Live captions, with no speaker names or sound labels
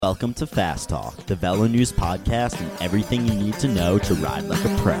Welcome to Fast Talk, the Velo News podcast and everything you need to know to ride like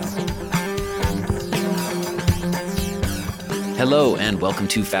a pro. Hello and welcome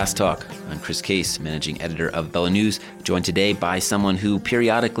to Fast Talk. I'm Chris Case, managing editor of Velo News, joined today by someone who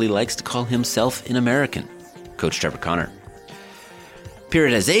periodically likes to call himself an American, Coach Trevor Connor.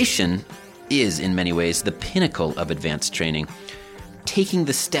 Periodization is, in many ways, the pinnacle of advanced training. Taking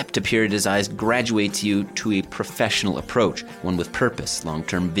the step to periodize graduates you to a professional approach, one with purpose,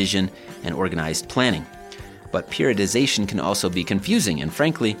 long-term vision, and organized planning. But periodization can also be confusing and,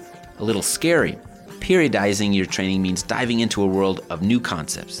 frankly, a little scary. Periodizing your training means diving into a world of new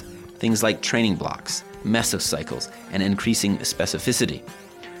concepts, things like training blocks, mesocycles, and increasing specificity.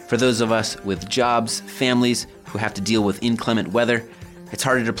 For those of us with jobs, families who have to deal with inclement weather, it's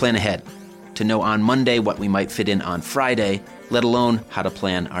harder to plan ahead, to know on Monday what we might fit in on Friday, let alone how to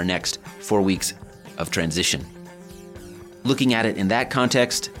plan our next 4 weeks of transition. Looking at it in that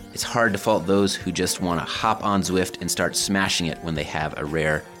context, it's hard to fault those who just want to hop on Zwift and start smashing it when they have a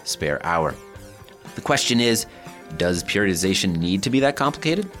rare spare hour. The question is, does periodization need to be that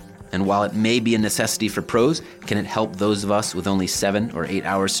complicated? And while it may be a necessity for pros, can it help those of us with only 7 or 8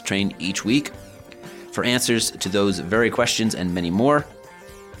 hours to train each week? For answers to those very questions and many more,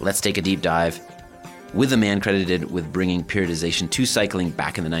 let's take a deep dive with the man credited with bringing periodization to cycling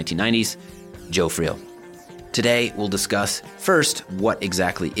back in the 1990s, Joe Friel. Today, we'll discuss first what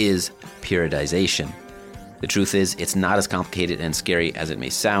exactly is periodization. The truth is, it's not as complicated and scary as it may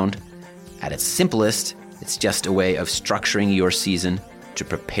sound. At its simplest, it's just a way of structuring your season to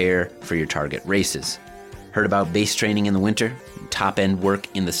prepare for your target races. Heard about base training in the winter, top-end work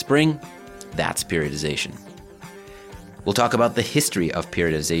in the spring? That's periodization. We'll talk about the history of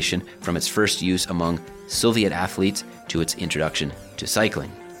periodization from its first use among Soviet athletes to its introduction to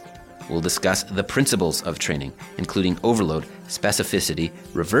cycling. We'll discuss the principles of training, including overload, specificity,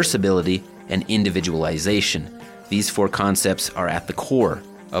 reversibility, and individualization. These 4 concepts are at the core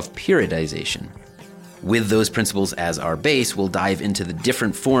of periodization. With those principles as our base, we'll dive into the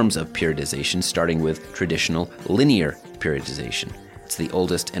different forms of periodization, starting with traditional linear periodization. It's the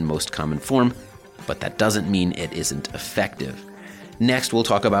oldest and most common form, but that doesn't mean it isn't effective. Next, we'll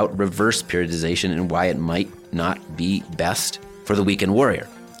talk about reverse periodization and why it might not be best for the weekend warrior,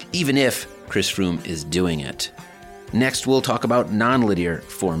 even if Chris Froome is doing it. Next, we'll talk about non-linear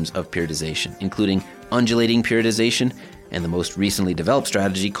forms of periodization, including undulating periodization and the most recently developed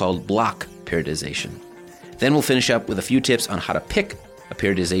strategy called block periodization. Then we'll finish up with a few tips on how to pick a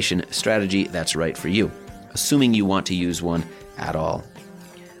periodization strategy that's right for you, assuming you want to use one at all.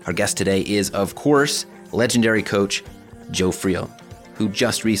 Our guest today is, of course, legendary coach Joe Friel, who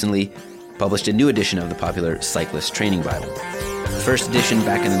just recently published a new edition of the popular Cyclist Training Bible. The first edition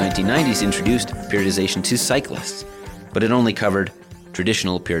back in the 1990s introduced periodization to cyclists, but it only covered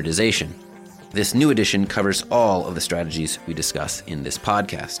traditional periodization. This new edition covers all of the strategies we discuss in this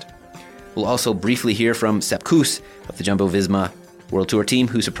podcast. We'll also briefly hear from Sepp Kuss of the Jumbo-Visma World Tour team,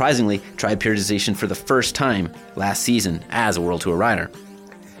 who surprisingly tried periodization for the first time last season as a World Tour rider.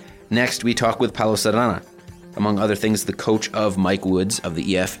 Next, we talk with Paulo Serrana, among other things, the coach of Mike Woods of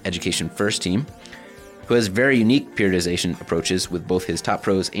the EF Education First team, who has very unique periodization approaches with both his top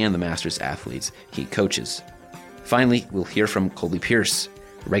pros and the Masters athletes he coaches. Finally, we'll hear from Colby Pierce,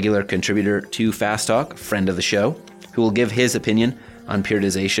 regular contributor to Fast Talk, friend of the show, who will give his opinion on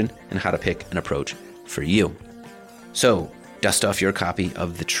periodization and how to pick an approach for you. So, dust off your copy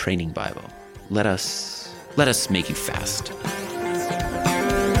of the Training Bible. Let us make you fast.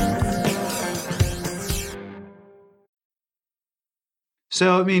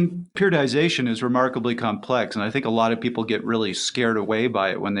 So, periodization is remarkably complex, and I think a lot of people get really scared away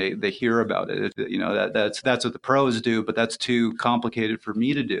by it when they hear about it. That's what the pros do, but that's too complicated for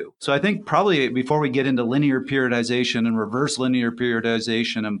me to do. So I think probably before we get into linear periodization and reverse linear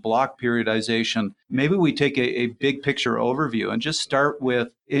periodization and block periodization, maybe we take a big picture overview and just start with,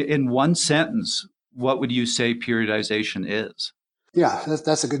 in one sentence, what would you say periodization is? Yeah,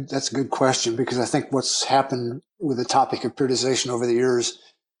 that's a good question, because I think what's happened with the topic of periodization over the years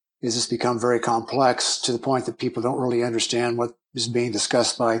is it's become very complex to the point that people don't really understand what is being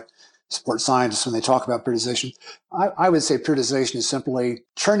discussed by sports scientists when they talk about periodization. I would say periodization is simply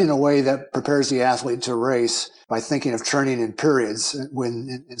training in a way that prepares the athlete to race by thinking of training in periods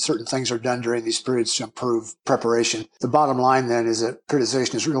when certain things are done during these periods to improve preparation. The bottom line then is that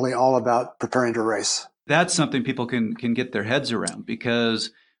periodization is really all about preparing to race. That's something people can get their heads around,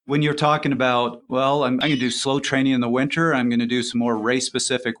 because when you're talking about, well, I'm going to do slow training in the winter, I'm going to do some more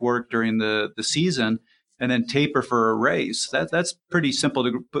race-specific work during the season, and then taper for a race, that's pretty simple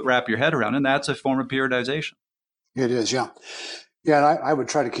to wrap your head around, and that's a form of periodization. It is, yeah. Yeah, and I would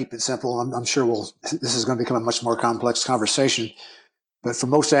try to keep it simple. I'm sure this is going to become a much more complex conversation. But for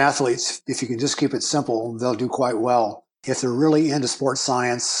most athletes, if you can just keep it simple, they'll do quite well. If they're really into sports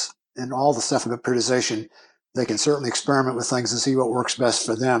science and all the stuff about periodization, they can certainly experiment with things and see what works best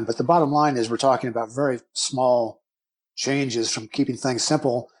for them. But the bottom line is we're talking about very small changes from keeping things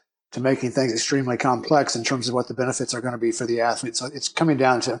simple to making things extremely complex in terms of what the benefits are going to be for the athlete. So it's coming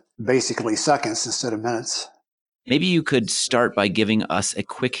down to basically seconds instead of minutes. Maybe you could start by giving us a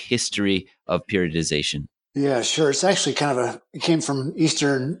quick history of periodization. Yeah, sure. It's actually it came from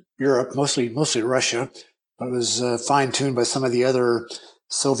Eastern Europe, mostly Russia, but it was fine-tuned by some of the other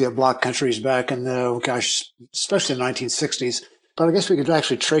Soviet bloc countries back in especially the 1960s. But I guess we could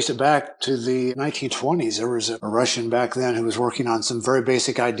actually trace it back to the 1920s. There was a Russian back then who was working on some very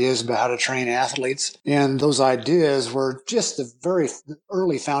basic ideas about how to train athletes. And those ideas were just the very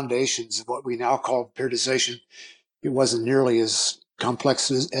early foundations of what we now call periodization. It wasn't nearly as complex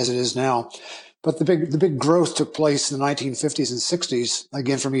as it is now. But the big growth took place in the 1950s and 60s,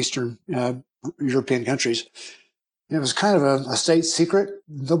 again from Eastern European countries. And it was kind of a state secret.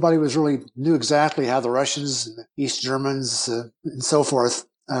 Nobody really knew exactly how the Russians, and the East Germans, and so forth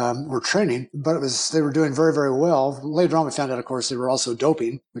were training, but they were doing very, very well. Later on, we found out, of course, they were also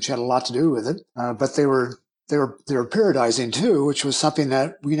doping, which had a lot to do with it. But they were periodizing too, which was something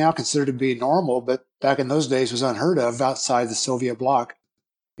that we now consider to be normal, but back in those days was unheard of outside the Soviet bloc.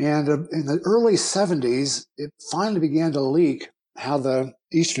 And in the early 70s, it finally began to leak how the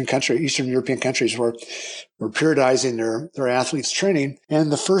Eastern European countries were periodizing their athletes' training. And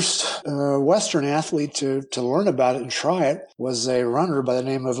the first Western athlete to learn about it and try it was a runner by the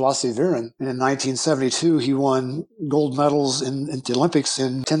name of Lasse Viren. And in 1972, he won gold medals in the Olympics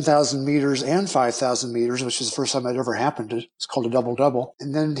in 10,000 meters and 5,000 meters, which is the first time that ever happened. It's called a double-double.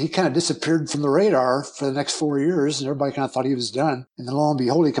 And then he kind of disappeared from the radar for the next 4 years, and everybody kind of thought he was done. And then lo and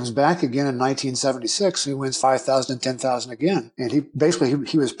behold, he comes back again in 1976, and he wins 5,000 and 10,000 again. And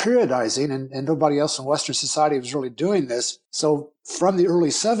he was periodizing, and nobody else in Western society was really doing this. So from the early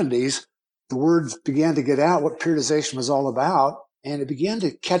 70s, the word began to get out what periodization was all about, and it began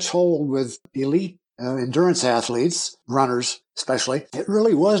to catch hold with elite endurance athletes, runners especially. It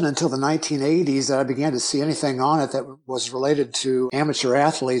really wasn't until the 1980s that I began to see anything on it that was related to amateur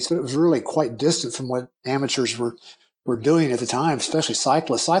athletes, but it was really quite distant from what amateurs were doing at the time, especially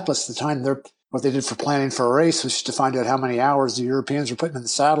cyclists. Cyclists at the time, what they did for planning for a race was to find out how many hours the Europeans were putting in the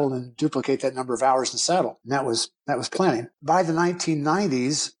saddle and duplicate that number of hours in the saddle. And that was planning. By the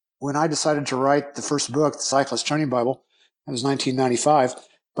 1990s, when I decided to write the first book, The Cyclist Training Bible, that was 1995.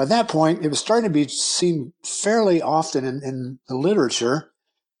 By that point, it was starting to be seen fairly often in the literature,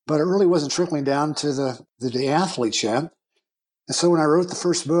 but it really wasn't trickling down to the athletes yet. And so when I wrote the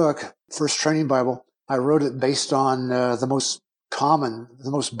first book, First Training Bible, I wrote it based on the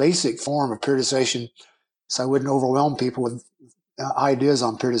most basic form of periodization, so I wouldn't overwhelm people with ideas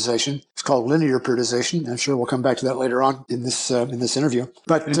on periodization. It's called linear periodization. I'm sure we'll come back to that later on in this interview.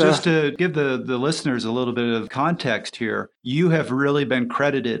 But and just to give the listeners a little bit of context here, you have really been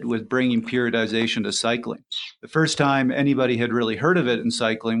credited with bringing periodization to cycling. The first time anybody had really heard of it in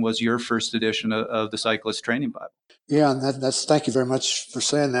cycling was your first edition of the Cyclist Training Bible. Yeah, and that's thank you very much for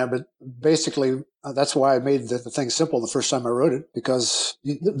saying that. But basically, that's why I made the thing simple the first time I wrote it, because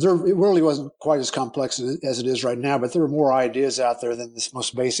it really wasn't quite as complex as it is right now, but there were more ideas out there than this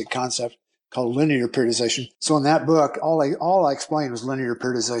most basic concept called linear periodization. So in that book, all I explained was linear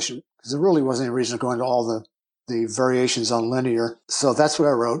periodization, because there really wasn't any reason to go into all the variations on linear. So that's what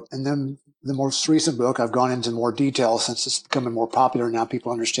I wrote. And then the most recent book, I've gone into more detail since it's becoming more popular now.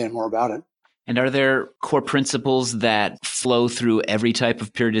 People understand more about it. And are there core principles that flow through every type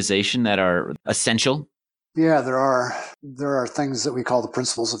of periodization that are essential? Yeah, there are. There are things that we call the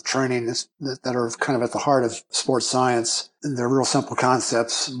principles of training that are kind of at the heart of sports science. And they're real simple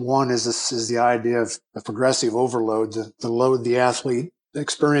concepts. One is the idea of a progressive overload, the load the athlete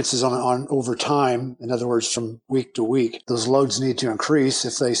experiences on over time. In other words, from week to week, those loads need to increase.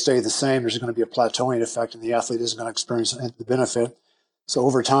 If they stay the same, there's going to be a plateauing effect, and the athlete isn't going to experience the benefit. So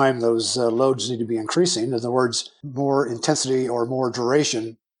over time, those loads need to be increasing. In other words, more intensity or more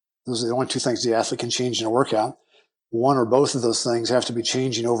duration. Those are the only two things the athlete can change in a workout. One or both of those things have to be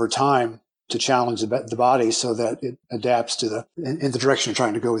changing over time to challenge the body so that it adapts to in the direction you're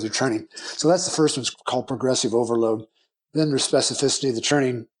trying to go with your training. So that's the first one. It's called progressive overload. Then there's specificity of the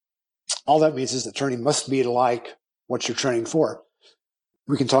training. All that means is that training must be like what you're training for.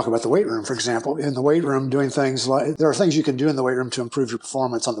 We can talk about the weight room, for example. In the weight room, doing things like, there are things you can do in the weight room to improve your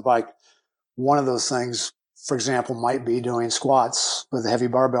performance on the bike. One of those things, for example, might be doing squats with a heavy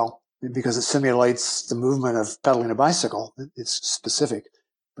barbell. because it simulates the movement of pedaling a bicycle. It's specific.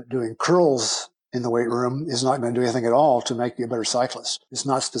 But doing curls in the weight room is not going to do anything at all to make you a better cyclist. It's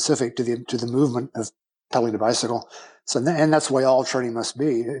not specific to the movement of pedaling a bicycle. So, and that's the way all training must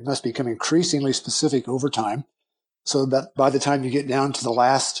be. It must become increasingly specific over time, so that by the time you get down to the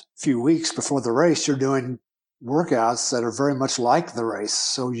last few weeks before the race, you're doing workouts that are very much like the race.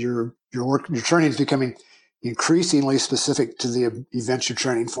 So your training is becoming increasingly specific to the events you're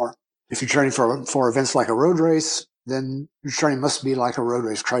training for. If you're training for events like a road race, then your training must be like a road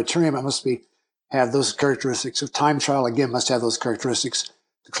race. Criterium, it must have those characteristics. Of time trial, again, must have those characteristics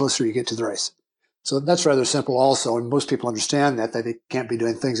the closer you get to the race. So that's rather simple also, and most people understand that they can't be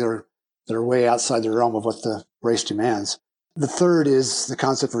doing things that are way outside the realm of what the race demands. The third is the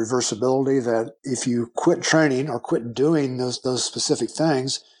concept of reversibility, that if you quit training or quit doing those specific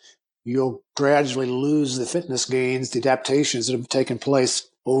things, you'll gradually lose the fitness gains, the adaptations that have taken place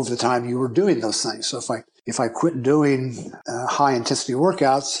over the time you were doing those things. So if I quit doing high intensity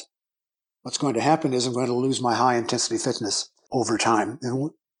workouts, what's going to happen is I'm going to lose my high intensity fitness over time.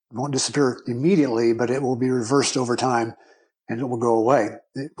 It won't disappear immediately, but it will be reversed over time and it will go away,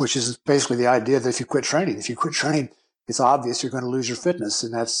 which is basically the idea that if you quit training, it's obvious you're going to lose your fitness,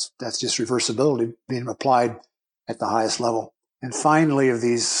 and that's just reversibility being applied at the highest level. And finally, of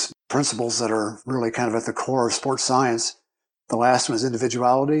these principles that are really kind of at the core of sports science, the last one is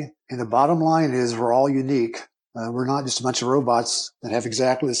individuality. And the bottom line is we're all unique. We're not just a bunch of robots that have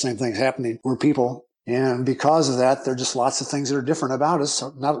exactly the same things happening. We're people. And because of that, there are just lots of things that are different about us.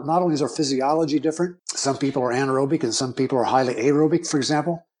 So not only is our physiology different, some people are anaerobic and some people are highly aerobic, for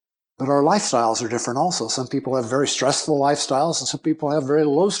example, but our lifestyles are different also. Some people have very stressful lifestyles and some people have very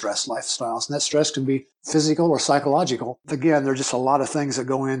low stress lifestyles. And that stress can be physical or psychological. Again, there are just a lot of things that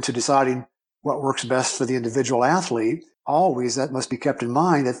go into deciding what works best for the individual athlete. Always that must be kept in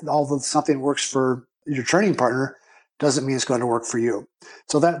mind, that although something works for your training partner doesn't mean it's going to work for you.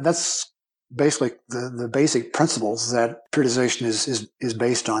 So that's basically the basic principles that periodization is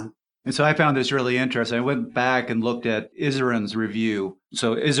based on. And so I found this really interesting. I went back and looked at Isseron's review.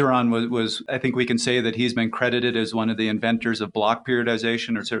 So Isseron was, I think we can say that he's been credited as one of the inventors of block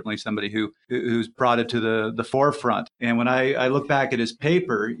periodization, or certainly somebody who's brought it to the forefront. And when I look back at his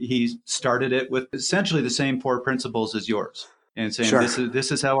paper, he started it with essentially the same 4 principles as yours, and saying, sure,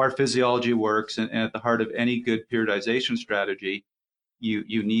 this is how our physiology works. And at the heart of any good periodization strategy,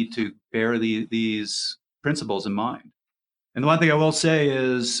 you need to bear these principles in mind. And the one thing I will say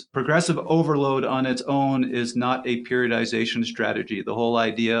is progressive overload on its own is not a periodization strategy. The whole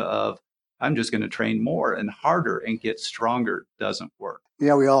idea of I'm just going to train more and harder and get stronger doesn't work.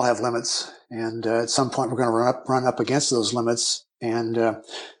 Yeah, we all have limits. And at some point, we're going to run up against those limits. And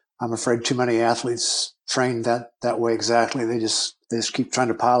I'm afraid too many athletes train that way exactly. They just keep trying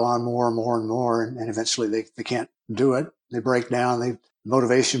to pile on more and more and more. And eventually they can't do it. They break down.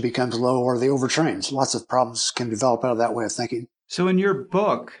 Motivation becomes low, or they overtrain. So lots of problems can develop out of that way of thinking. So in your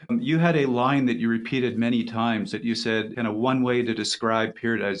book, you had a line that you repeated many times that you said, kind of one way to describe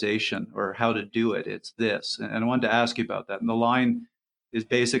periodization or how to do it, it's this. And I wanted to ask you about that. And the line is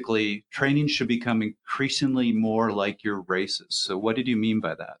basically, training should become increasingly more like your races. So what did you mean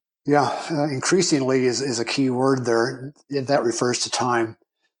by that? Yeah, increasingly is a key word there. That refers to time.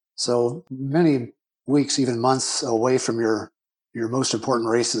 So many weeks, even months away from your most important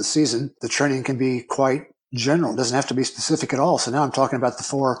race of the season, the training can be quite general. It doesn't have to be specific at all. So now I'm talking about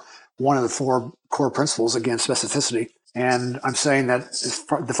one of the 4 core principles, again, specificity. And I'm saying that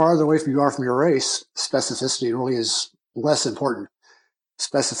the farther away you are from your race, specificity really is less important.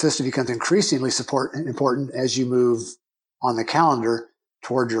 Specificity becomes increasingly important as you move on the calendar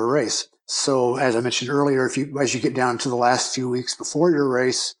toward your race. So as I mentioned earlier, as you get down to the last few weeks before your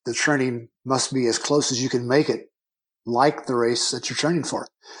race, the training must be as close as you can make it like the race that you're training for.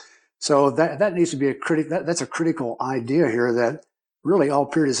 So that needs to be that's a critical idea here, that really all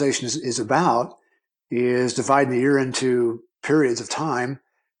periodization is about is dividing the year into periods of time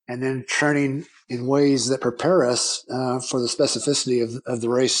and then training in ways that prepare us for the specificity of the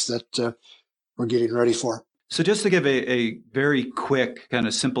race that we're getting ready for. So just to give a very quick kind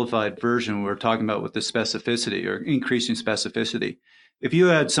of simplified version, we're talking about with the specificity or increasing specificity. If you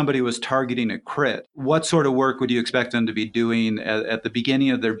had somebody who was targeting a crit, what sort of work would you expect them to be doing at the beginning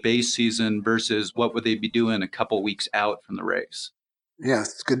of their base season versus what would they be doing a couple weeks out from the race? Yeah,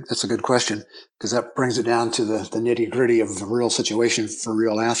 it's good. That's a good question, because that brings it down to the nitty gritty of the real situation for a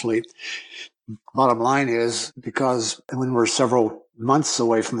real athlete. Bottom line is, because when we're several months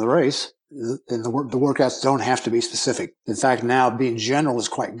away from the race, and the workouts don't have to be specific. In fact, now being general is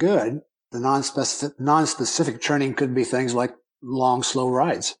quite good. The non-specific training could be things like long, slow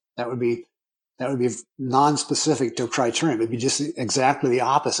rides. That would be non-specific to a criterium. It'd be just exactly the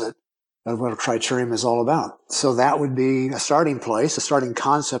opposite of what a criterium is all about. So that would be a starting place, a starting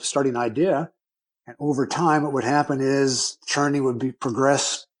concept, starting idea. And over time, what would happen is training would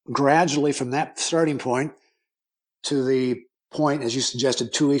progress gradually from that starting point to the point, as you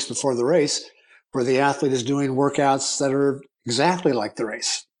suggested, 2 weeks before the race, where the athlete is doing workouts that are exactly like the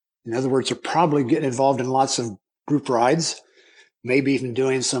race. In other words, they're probably getting involved in lots of group rides, maybe even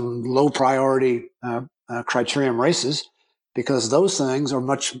doing some low priority criterium races, because those things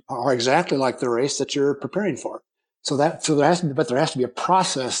are exactly like the race that you're preparing for. But there has to be a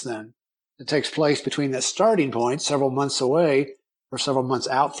process then that takes place between that starting point, several months away or several months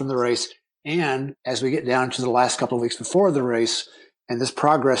out from the race, and as we get down to the last couple of weeks before the race. And this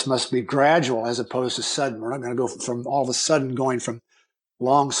progress must be gradual as opposed to sudden. We're not going to go from all of a sudden going from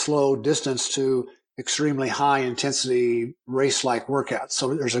long, slow distance to extremely high intensity race-like workouts.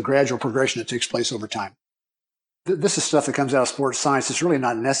 So there's a gradual progression that takes place over time. This is stuff that comes out of sports science. It's really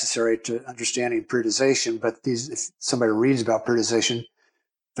not necessary to understanding periodization, but if somebody reads about periodization,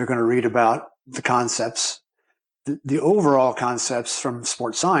 they're going to read about the concepts. The overall concepts from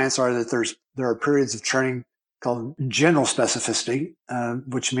sports science are that there are periods of training called general specificity,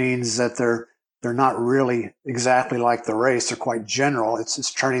 which means that they're not really exactly like the race. They're quite general.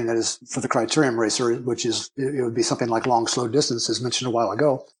 It's training that is for the criterium racer, which it would be something like long, slow distance, as mentioned a while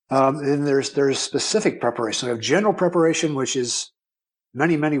ago. And there's specific preparation. We have general preparation, which is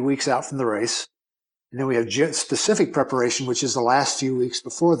many, many weeks out from the race. And then we have specific preparation, which is the last few weeks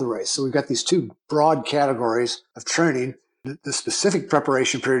before the race. So we've got these two broad categories of training. The specific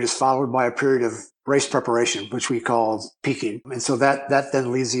preparation period is followed by a period of race preparation, which we call peaking. And so that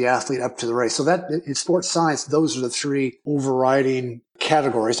then leads the athlete up to the race. So that in sports science, those are the three overriding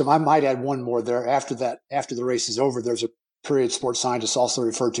categories. And I might add one more there. After the race is over, there's a period sports scientists also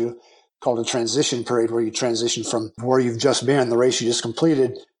refer to called a transition period, where you transition from where you've just been, the race you just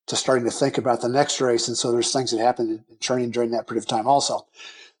completed, to starting to think about the next race. And so there's things that happen in training during that period of time also.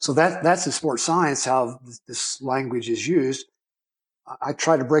 So that's in sports science, how this language is used. I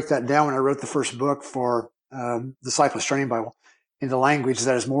tried to break that down when I wrote the first book for the Cyclist Training Bible into language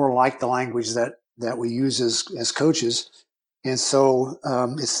that is more like the language that we use as coaches. And so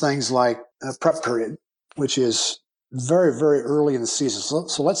it's things like a prep period, which is very, very early in the season.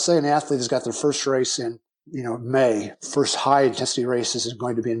 So let's say an athlete has got their first race in May. First high intensity race is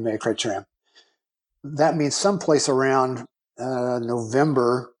going to be in May, criterium. That means someplace around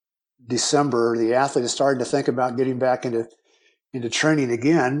November, December, the athlete is starting to think about getting back into training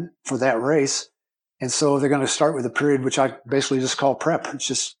again for that race. And so they're going to start with a period which I basically just call prep. It's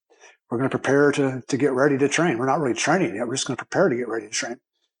just, we're going to prepare to get ready to train. We're not really training yet. We're just going to prepare to get ready to train.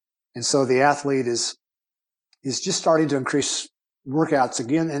 And so the athlete is just starting to increase workouts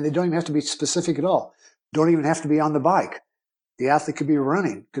again, and they don't even have to be specific at all. Don't even have to be on the bike. The athlete could be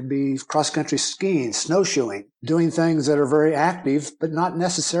running, could be cross-country skiing, snowshoeing, doing things that are very active, but not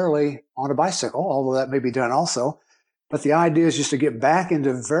necessarily on a bicycle, although that may be done also. But the idea is just to get back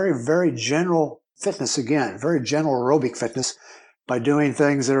into very, very general fitness again, very general aerobic fitness by doing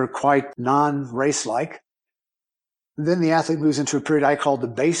things that are quite non-race-like. Then the athlete moves into a period I call the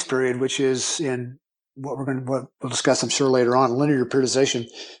base period, which is in what we'll discuss, I'm sure, later on. Linear periodization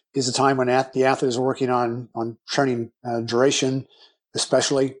is a time when the athlete is working on training duration,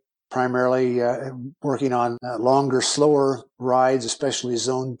 especially primarily working on longer, slower rides, especially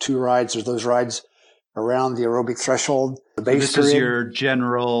zone 2 rides, or those rides around the aerobic threshold. The base this period is your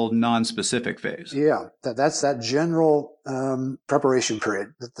general non-specific phase. Yeah, that's that general preparation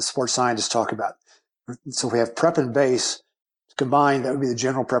period that the sports scientists talk about. So we have prep and base combined. That would be the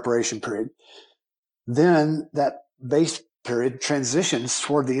general preparation period. Then that base period transitions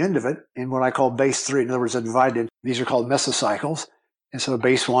toward the end of it in what I call base 3. In other words, these are called mesocycles. And so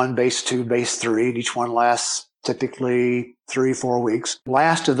base 1, base 2, base 3, and each one lasts typically 3-4 weeks.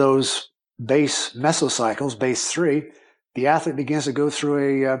 Last of those base mesocycles, base 3, the athlete begins to go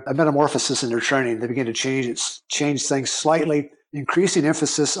through a metamorphosis in their training. They begin to change things slightly, increasing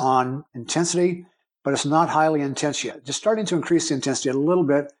emphasis on intensity, but it's not highly intense yet. Just starting to increase the intensity a little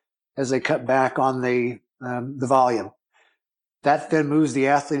bit as they cut back on the volume. That then moves the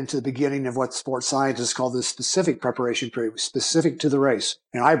athlete into the beginning of what sports scientists call the specific preparation period, specific to the race.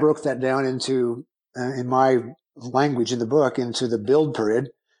 And I broke that down into, in my language in the book, into the build period,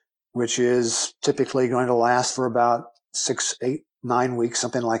 which is typically going to last for about 6, 8, 9 weeks,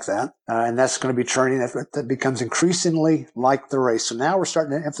 something like that. And that's going to be training that becomes increasingly like the race. So now we're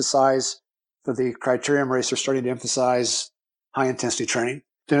starting to emphasize, for the criterium race, we're starting to emphasize high intensity training.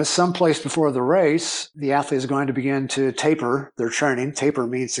 Then at some place before the race, the athlete is going to begin to taper their training. Taper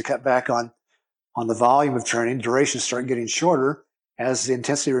means to cut back on the volume of training. Durations start getting shorter as the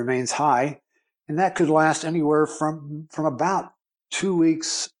intensity remains high. And that could last anywhere from about 2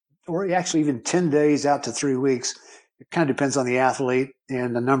 weeks or actually even 10 days out to 3 weeks. It kind of depends on the athlete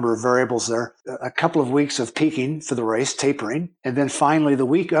and the number of variables there. A couple of weeks of peaking for the race, tapering. And then finally the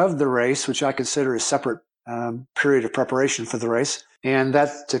week of the race, which I consider a separate period of preparation for the race. And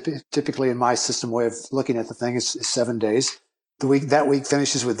that typically in my system way of looking at the thing is 7 days. That week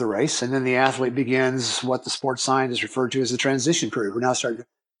finishes with the race, and then the athlete begins what the sports scientists refer to as the transition period. We're now starting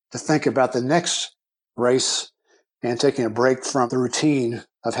to think about the next race and taking a break from the routine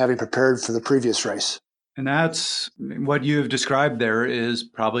of having prepared for the previous race. And that's what you've described there is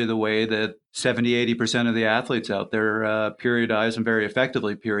probably the way that 70, 80% of the athletes out there periodize and very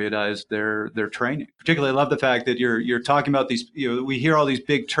effectively periodize their training. Particularly, I love the fact that you're talking about these, we hear all these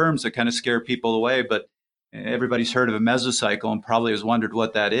big terms that kind of scare people away, but everybody's heard of a mesocycle and probably has wondered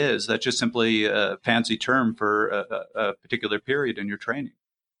what that is. That's just simply a fancy term for a particular period in your training.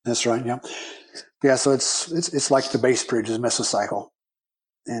 That's right. Yeah. Yeah. So it's like the base period is a mesocycle,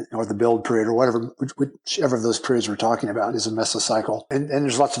 or the build period, or whatever, whichever of those periods we're talking about is a mesocycle. And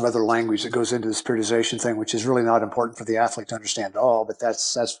there's lots of other language that goes into this periodization thing, which is really not important for the athlete to understand at all. But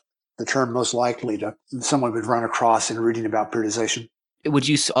that's the term most likely to someone would run across in reading about periodization. Would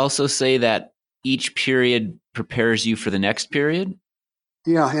you also say that each period prepares you for the next period?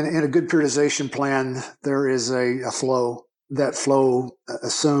 Yeah, in a good periodization plan, there is a flow. That flow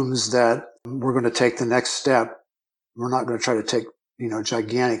assumes that we're going to take the next step. We're not going to try to take,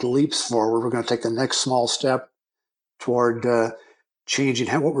 gigantic leaps forward. We're going to take the next small step toward changing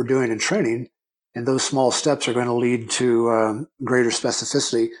what we're doing in training. And those small steps are going to lead to greater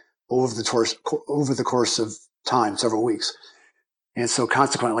specificity over the course of time, several weeks. And so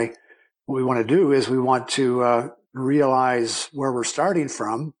consequently, what we want to do is we want to realize where we're starting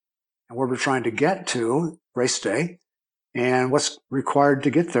from and where we're trying to get to race day and what's required to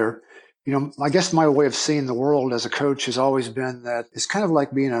get there. I guess my way of seeing the world as a coach has always been that it's kind of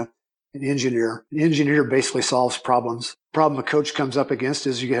like being an engineer. An engineer basically solves problems. The problem a coach comes up against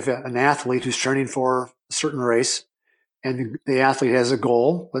is you have an athlete who's training for a certain race, and the athlete has a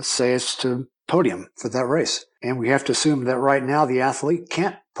goal. Let's say it's to podium for that race. And we have to assume that right now the athlete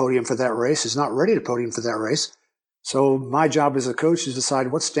can't podium for that race, is not ready to podium for that race. So my job as a coach is to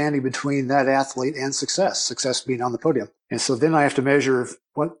decide what's standing between that athlete and success being on the podium. And so then I have to measure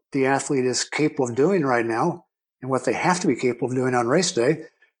what the athlete is capable of doing right now and what they have to be capable of doing on race day,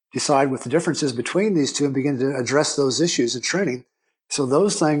 decide what the difference is between these two and begin to address those issues in training. So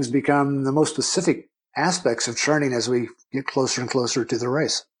those things become the most specific aspects of training as we get closer and closer to the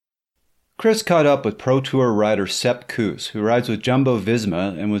race. Chris caught up with Pro Tour rider Sepp Kuss, who rides with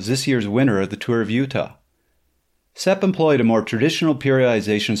Jumbo-Visma and was this year's winner of the Tour of Utah. Sepp employed a more traditional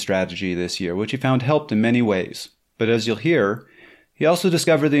periodization strategy this year, which he found helped in many ways. But as you'll hear, he also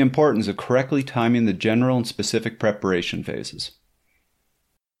discovered the importance of correctly timing the general and specific preparation phases.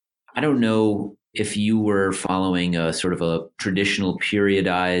 I don't know if you were following a sort of a traditional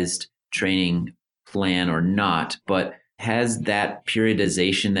periodized training plan or not, but has that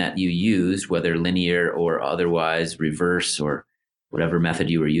periodization that you use, whether linear or otherwise reverse or whatever method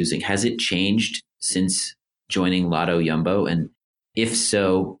you were using, has it changed since joining Lotto Jumbo? And if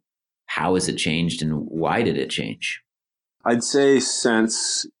so, how has it changed and why did it change? I'd say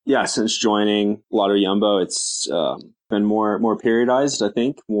since joining Lotto Jumbo, it's been more periodized, I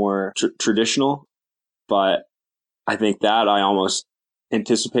think, more traditional. But I think that I almost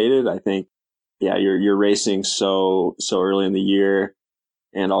anticipated. I think, you're racing so early in the year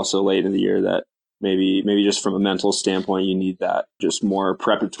and also late in the year that maybe just from a mental standpoint, you need that just more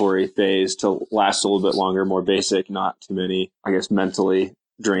preparatory phase to last a little bit longer, more basic, not too many, I guess, mentally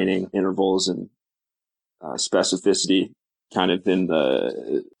draining intervals and specificity kind of in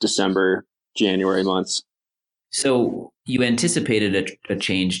the December, January months. So you anticipated a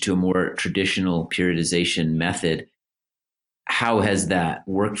change to a more traditional periodization method. How has that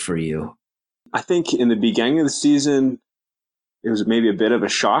worked for you? I think in the beginning of the season, it was maybe a bit of a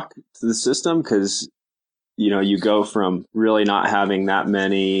shock to the system because, you go from really not having that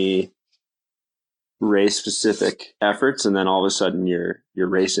many race specific efforts and then all of a sudden you're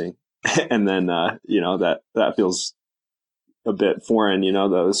racing. And then, that feels a bit foreign,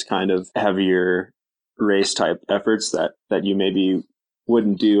 those kind of heavier race type efforts that you maybe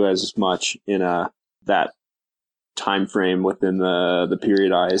wouldn't do as much in that time frame within the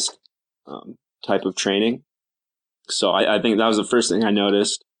periodized type of training. So I think that was the first thing I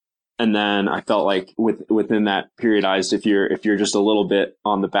noticed. And then I felt like within that periodized, if you're just a little bit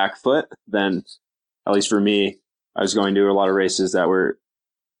on the back foot, then at least for me, I was going to a lot of races that were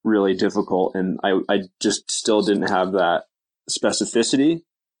really difficult, and I just still didn't have that specificity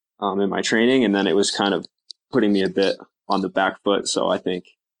in my training, and then it was kind of putting me a bit on the back foot. So I think,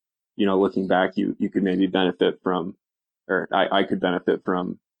 looking back, you could maybe benefit from, or I could benefit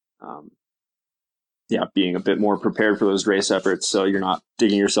from, being a bit more prepared for those race efforts, so you're not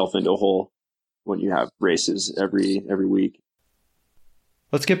digging yourself into a hole when you have races every week.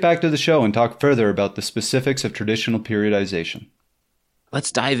 Let's get back to the show and talk further about the specifics of traditional periodization.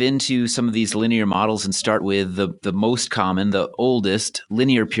 Let's dive into some of these linear models and start with the most common, the oldest,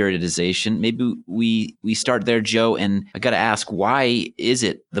 linear periodization. Maybe we start there, Joe, and I got to ask, why is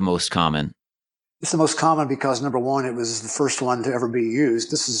it the most common? It's the most common because, number one, it was the first one to ever be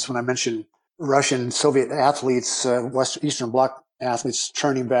used. This is when I mentioned Russian, Soviet athletes, Eastern Bloc athletes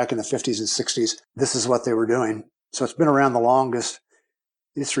churning back in the 50s and 60s. This is what they were doing. So it's been around the longest.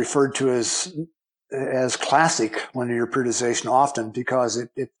 It's referred to as classic linear periodization often because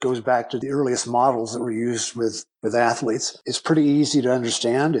it goes back to the earliest models that were used with athletes. It's pretty easy to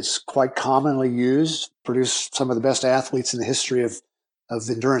understand. It's quite commonly used, produced some of the best athletes in the history of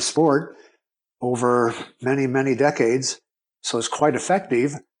endurance sport over many, many decades. So it's quite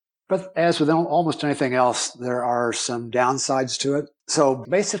effective. But as with almost anything else, there are some downsides to it. So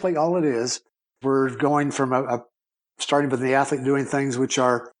basically all it is, we're going from starting with the athlete doing things which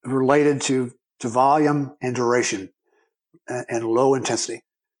are related to volume and duration and low intensity.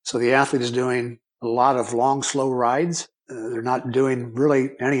 So the athlete is doing a lot of long, slow rides. They're not doing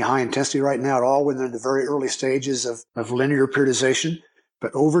really any high intensity right now at all when they're in the very early stages of linear periodization.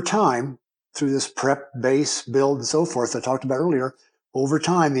 But over time, through this prep, base, build, and so forth I talked about earlier, over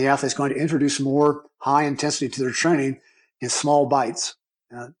time, the athlete's going to introduce more high intensity to their training in small bites,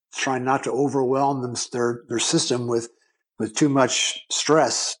 trying not to overwhelm their system with too much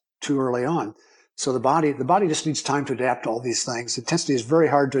stress too early on. So the body just needs time to adapt to all these things. Intensity is very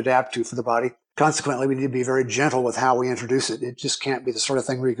hard to adapt to for the body. Consequently, we need to be very gentle with how we introduce it. It just can't be the sort of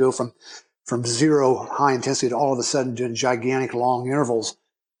thing where you go from zero high intensity to all of a sudden doing gigantic long intervals,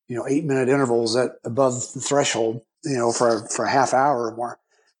 8-minute intervals at above the threshold, for a half hour or more.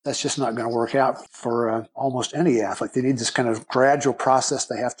 That's just not going to work out for almost any athlete. They need this kind of gradual process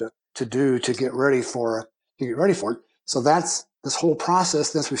they have to do to get ready for it. So that's this whole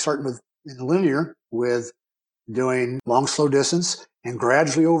process. Then we start with in linear with doing long, slow distance, and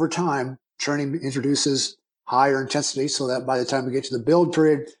gradually over time, churning introduces higher intensity so that by the time we get to the build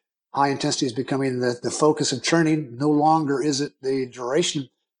period, high intensity is becoming the focus of churning. No longer is it the duration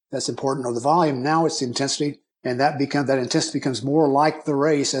that's important or the volume. Now it's the intensity, and that intensity becomes more like the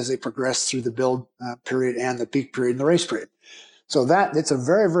race as they progress through the build period and the peak period and the race period. So it's a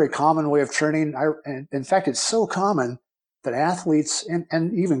very, very common way of churning. In fact, it's so common that athletes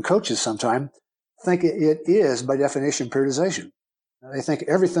and even coaches sometimes think it is, by definition, periodization. They think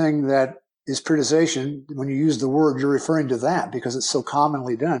everything that is periodization, when you use the word, you're referring to that because it's so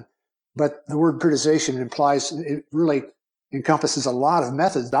commonly done. But the word periodization implies it really encompasses a lot of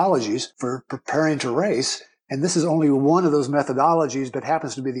methodologies for preparing to race. And this is only one of those methodologies, but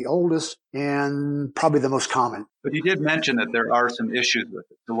happens to be the oldest and probably the most common. But you did mention that there are some issues with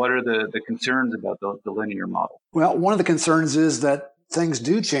it. So what are the concerns about the linear model? Well, one of the concerns is that things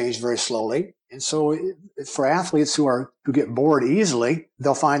do change very slowly. And so for athletes who get bored easily,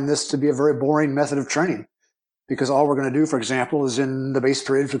 they'll find this to be a very boring method of training. Because all we're going to do, for example, is in the base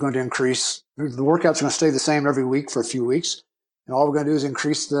period, we're going to increase, the workouts are going to stay the same every week for a few weeks. And all we're going to do is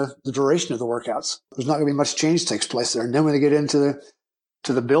increase the duration of the workouts. There's not going to be much change takes place there. And then when they get into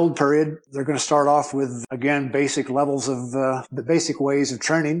the build period, they're going to start off with, again, basic levels of the basic ways of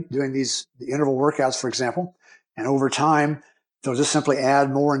training, doing the interval workouts, for example. And over time, they'll just simply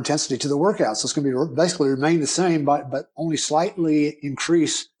add more intensity to the workouts. So it's going to be basically remain the same, but only slightly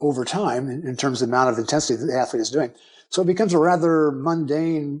increase over time in terms of the amount of intensity that the athlete is doing. So it becomes a rather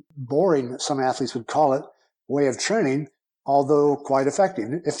mundane, boring, some athletes would call it, way of training, although quite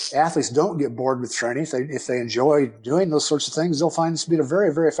effective. If athletes don't get bored with training, if they enjoy doing those sorts of things, they'll find this to be a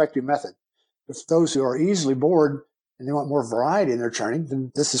very, very effective method. If those who are easily bored and they want more variety in their training,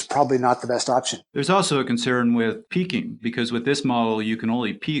 then this is probably not the best option. There's also a concern with peaking, because with this model, you can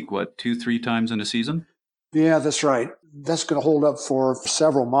only peak, 2-3 times in a season? Yeah, that's right. That's going to hold up for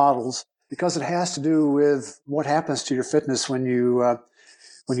several models because it has to do with what happens to your fitness when you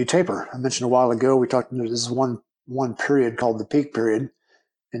taper. I mentioned a while ago, we talked, this is one period called the peak period.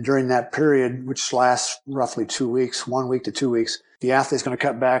 And during that period, which lasts roughly 2 weeks, 1 week to 2 weeks, the athlete's going to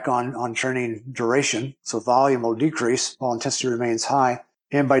cut back on training duration. So volume will decrease while intensity remains high.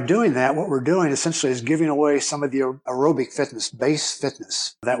 And by doing that, what we're doing essentially is giving away some of the aerobic fitness, base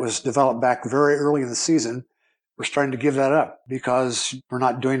fitness that was developed back very early in the season. We're starting to give that up because we're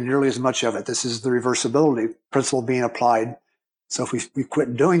not doing nearly as much of it. This is the reversibility principle being applied. So if we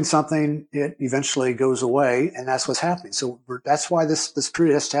quit doing something, it eventually goes away, and that's what's happening. So that's why this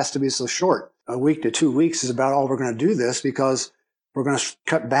period has to be so short. A week to 2 weeks is about all we're going to do this, because we're going to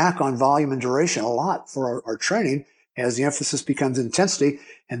cut back on volume and duration a lot for our training as the emphasis becomes intensity,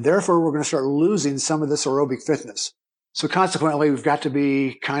 and therefore we're going to start losing some of this aerobic fitness. So consequently, we've got to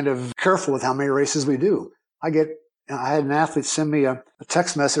be kind of careful with how many races we do. I had an athlete send me a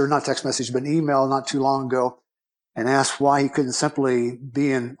text message, or not text message, but an email not too long ago, and asked why he couldn't simply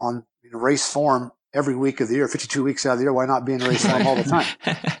be on race form every week of the year, 52 weeks out of the year. Why not be in race form all the time?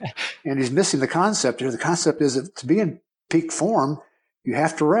 And he's missing the concept here. The concept is that to be in peak form, you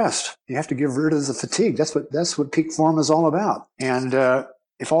have to rest. You have to get rid of the fatigue. That's what peak form is all about. And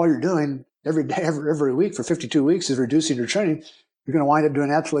if all you're doing every day, every week for 52 weeks is reducing your training, you're going to wind up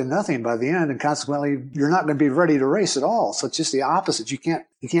doing absolutely nothing by the end, and consequently, you're not going to be ready to race at all. So it's just the opposite. You can't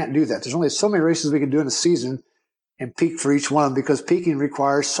do that. There's only so many races we can do in a season and peak for each one, because peaking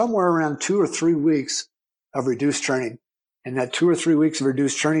requires somewhere around 2 or 3 weeks of reduced training, and that 2 or 3 weeks of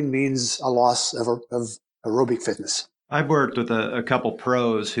reduced training means a loss of aerobic fitness. I've worked with a couple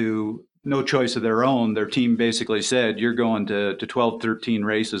pros who, no choice of their own, their team basically said, you're going to 12, 13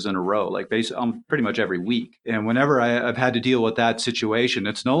 races in a row, like pretty much every week. And whenever I've had to deal with that situation,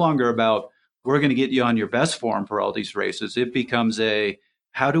 it's no longer about, we're going to get you on your best form for all these races. It becomes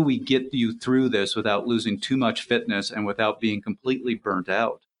how do we get you through this without losing too much fitness and without being completely burnt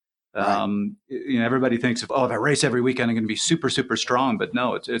out? Right. Everybody thinks of, if I race every weekend, I'm going to be super, super strong. But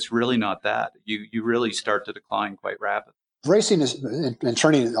no, it's really not that. You really start to decline quite rapidly. Racing and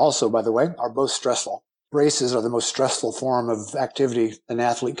training also, by the way, are both stressful. Races are the most stressful form of activity an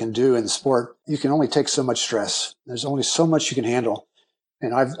athlete can do in the sport. You can only take so much stress. There's only so much you can handle.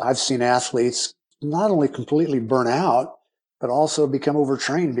 And I've seen athletes not only completely burn out, but also become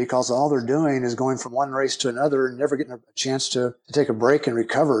overtrained because all they're doing is going from one race to another and never getting a chance to take a break and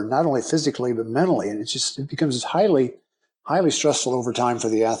recover, not only physically, but mentally. And it becomes highly, highly stressful over time for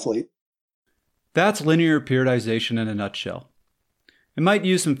the athlete. That's linear periodization in a nutshell. It might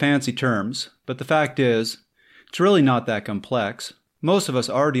use some fancy terms, but the fact is, it's really not that complex. Most of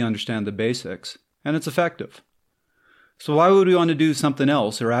us already understand the basics, and it's effective. So why would we want to do something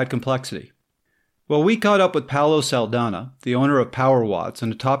else or add complexity? Well, we caught up with Paolo Saldana, the owner of Power Watts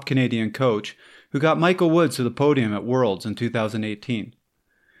and a top Canadian coach, who got Michael Woods to the podium at Worlds in 2018.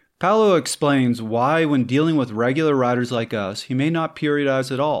 Paolo explains why, when dealing with regular riders like us, he may not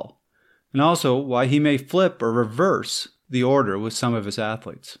periodize at all, and also why he may flip or reverse the order with some of his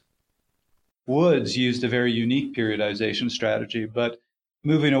athletes. Woods used a very unique periodization strategy, but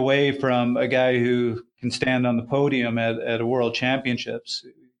moving away from a guy who can stand on the podium at a world championships,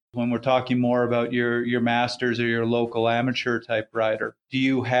 when we're talking more about your masters or your local amateur type rider, do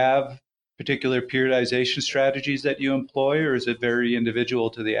you have particular periodization strategies that you employ, or is it very individual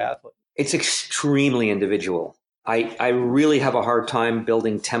to the athlete? It's extremely individual. I really have a hard time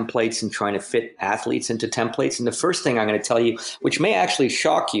building templates and trying to fit athletes into templates. And the first thing I'm going to tell you, which may actually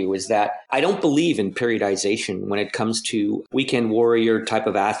shock you, is that I don't believe in periodization when it comes to weekend warrior type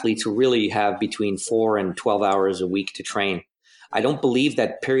of athletes who really have between 4 and 12 hours a week to train. I don't believe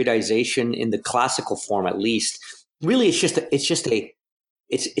that periodization in the classical form, at least, really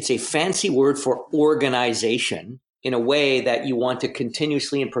it's a fancy word for organization in a way that you want to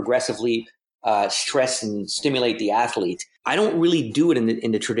continuously and progressively stress and stimulate the athlete. I don't really do it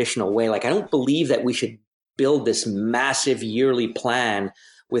in the traditional way. Like, I don't believe that we should build this massive yearly plan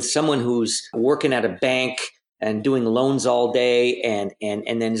with someone who's working at a bank and doing loans all day and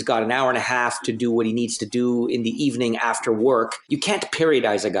then has got an hour and a half to do what he needs to do in the evening after work. You can't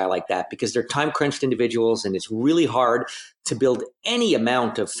periodize a guy like that because they're time crunched individuals, and it's really hard to build any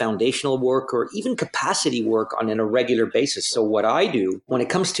amount of foundational work or even capacity work on a regular basis. So what I do when it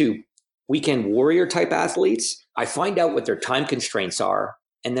comes to weekend warrior type athletes, I find out what their time constraints are,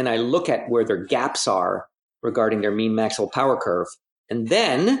 and then I look at where their gaps are regarding their mean maximal power curve. And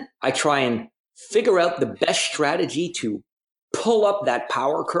then I try and figure out the best strategy to pull up that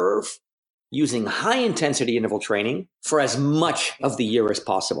power curve using high intensity interval training for as much of the year as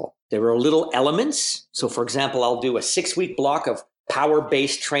possible. There are little elements. So for example, I'll do a 6-week block of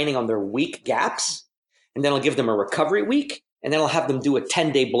power-based training on their weak gaps, and then I'll give them a recovery week, and then I'll have them do a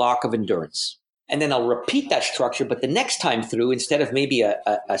 10-day block of endurance. And then I'll repeat that structure, but the next time through, instead of maybe a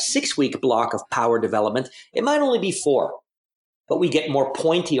 6-week block of power development, it might only be 4, but we get more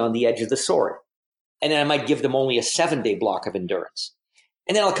pointy on the edge of the sword. And then I might give them only a 7-day block of endurance.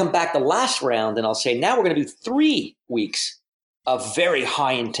 And then I'll come back the last round and I'll say, now we're going to do 3 weeks of very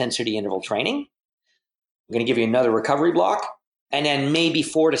high intensity interval training. I'm going to give you another recovery block, and then maybe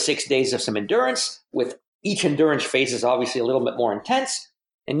 4 to 6 days of some endurance, with each endurance phase is obviously a little bit more intense.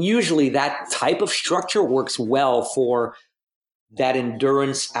 And usually that type of structure works well for that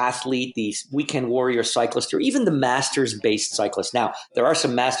endurance athlete, these weekend warrior cyclists, or even the masters-based cyclists. Now, there are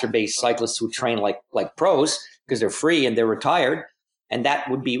some master-based cyclists who train like pros because they're free and they're retired, and that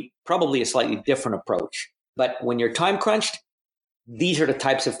would be probably a slightly different approach. But when you're time crunched, these are the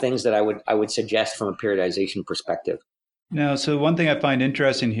types of things that I would suggest from a periodization perspective. Now, so one thing I find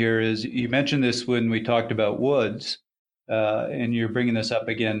interesting here is you mentioned this when we talked about Woods, and you're bringing this up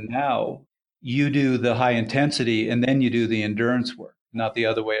again now. You do the high intensity and then you do the endurance work, not the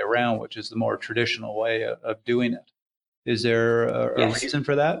other way around, which is the more traditional way of doing it. Is there a reason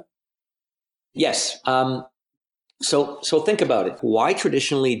for that? Yes. So think about it. Why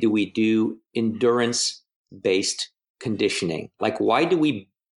traditionally do we do endurance-based conditioning? Like, why do we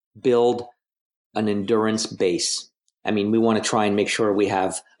build an endurance base? I mean, we want to try and make sure we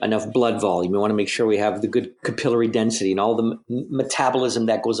have enough blood volume. We want to make sure we have the good capillary density and all the metabolism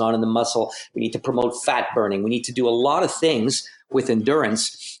that goes on in the muscle. We need to promote fat burning. We need to do a lot of things with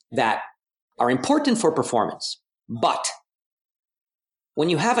endurance that are important for performance. But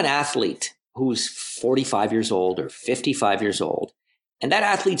when you have an athlete who's 45 years old or 55 years old, and that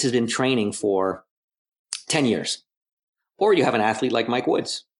athlete has been training for 10 years, or you have an athlete like Mike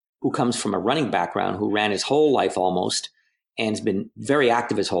Woods, who comes from a running background, who ran his whole life almost, and has been very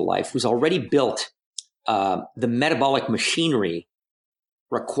active his whole life, who's already built the metabolic machinery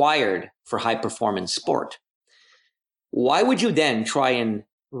required for high performance sport. Why would you then try and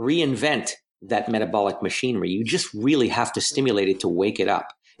reinvent that metabolic machinery? You just really have to stimulate it to wake it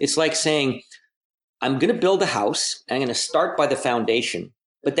up. It's like saying, I'm going to build a house, and I'm going to start by the foundation,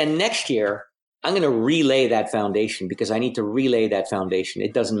 but then next year, I'm going to relay that foundation because I need to relay that foundation.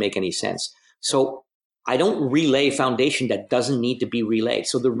 It doesn't make any sense. So I don't relay foundation that doesn't need to be relayed.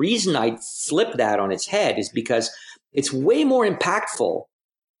 So the reason I flip that on its head is because it's way more impactful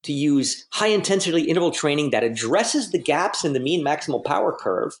to use high intensity interval training that addresses the gaps in the mean maximal power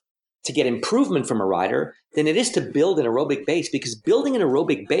curve to get improvement from a rider than it is to build an aerobic base, because building an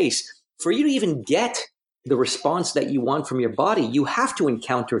aerobic base, for you to even get the response that you want from your body, you have to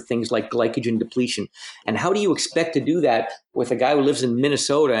encounter things like glycogen depletion. And how do you expect to do that with a guy who lives in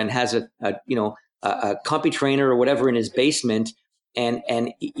Minnesota and has a CompuTrainer or whatever in his basement, and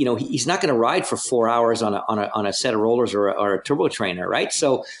he's not going to ride for 4 hours on a set of rollers or a turbo trainer, right?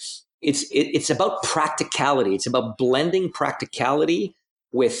 So it's about practicality. It's about blending practicality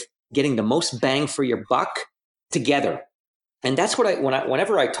with getting the most bang for your buck together. And that's what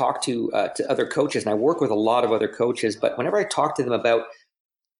whenever I talk to other coaches, and I work with a lot of other coaches, but whenever I talk to them about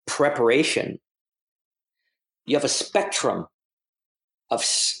preparation, you have a spectrum of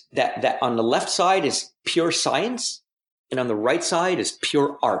that on the left side is pure science, and on the right side is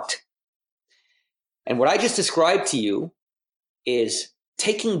pure art. And what I just described to you is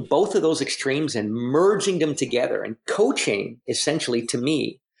taking both of those extremes and merging them together. And coaching, essentially, to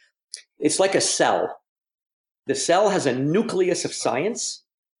me, it's like a cell. The cell has a nucleus of science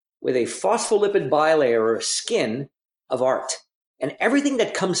with a phospholipid bilayer or a skin of art. And everything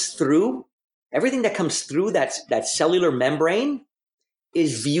that comes through that cellular membrane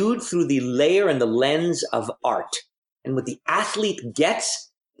is viewed through the layer and the lens of art. And what the athlete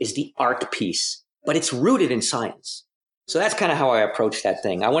gets is the art piece, but it's rooted in science. So that's kind of how I approach that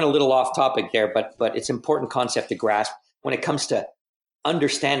thing. I went a little off topic there, but it's an important concept to grasp when it comes to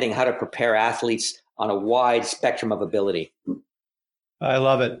understanding how to prepare athletes on a wide spectrum of ability. I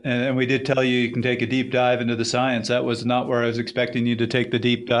love it. And we did tell you can take a deep dive into the science. That was not where I was expecting you to take the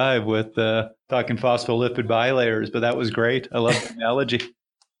deep dive with talking phospholipid bilayers, but that was great. I love the analogy.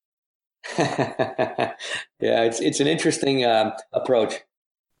 Yeah, it's an interesting approach.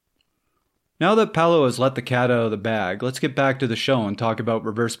 Now that Paolo has let the cat out of the bag, let's get back to the show and talk about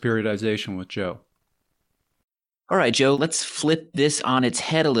reverse periodization with Joe. All right, Joe, let's flip this on its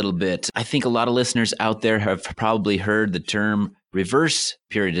head a little bit. I think a lot of listeners out there have probably heard the term reverse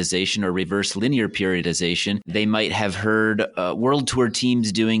periodization or reverse linear periodization. They might have heard World Tour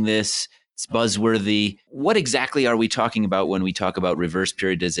teams doing this. It's buzzworthy. What exactly are we talking about when we talk about reverse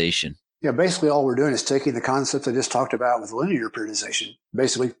periodization? Yeah, basically all we're doing is taking the concept I just talked about with linear periodization.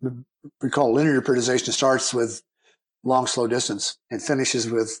 Basically, we call linear periodization starts with long, slow distance and finishes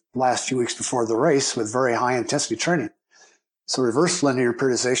with last few weeks before the race with very high intensity training. So reverse linear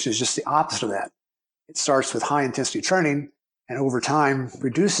periodization is just the opposite of that. It starts with high intensity training and over time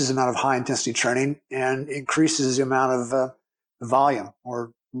reduces the amount of high intensity training and increases the amount of volume,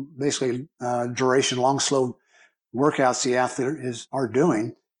 or basically duration, long, slow workouts the athlete are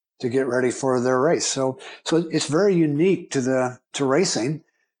doing to get ready for their race. So it's very unique to racing.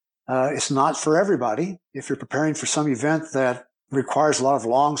 It's not for everybody. If you're preparing for some event that requires a lot of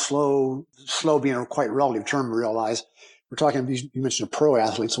long, slow being a quite relative term to realize. We're talking, you mentioned pro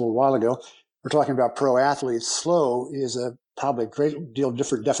athletes a little while ago. We're talking about pro athletes. Slow is probably a great deal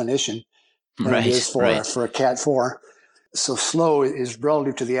different definition than it is for a Cat 4. So slow is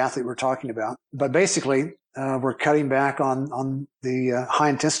relative to the athlete we're talking about. But basically, we're cutting back on the high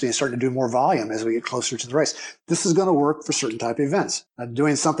intensity and starting to do more volume as we get closer to the race. This is going to work for certain type of events.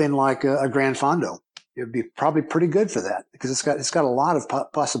 Doing something like a Gran Fondo, it would be probably pretty good for that, because it's got a lot of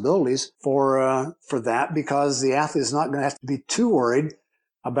possibilities for that, because the athlete is not going to have to be too worried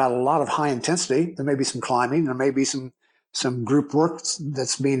about a lot of high intensity. There may be some climbing, there may be some group work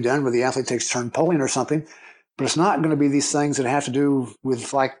that's being done where the athlete takes turn pulling or something, but it's not going to be these things that have to do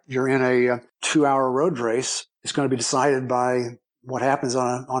with, like, you're in a 2-hour road race. It's going to be decided by what happens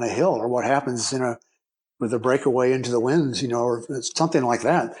on a hill, or what happens with a breakaway into the winds, or something like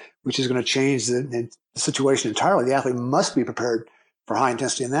that, which is going to change the situation entirely. The athlete must be prepared for high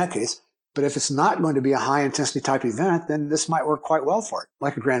intensity in that case. But if it's not going to be a high intensity type event, then this might work quite well for it,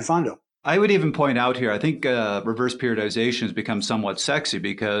 like a Gran Fondo. I would even point out here, I think reverse periodization has become somewhat sexy,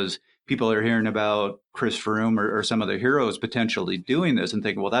 because people are hearing about Chris Froome or some of the heroes potentially doing this and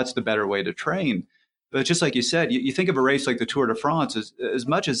thinking, well, that's the better way to train. But just like you said, you think of a race like the Tour de France, as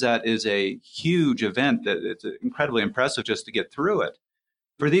much as that is a huge event, that it's incredibly impressive just to get through it.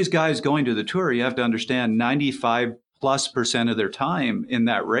 For these guys going to the Tour, you have to understand 95+% of their time in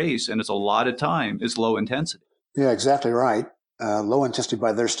that race, and it's a lot of time, is low intensity. Yeah, exactly right. Low intensity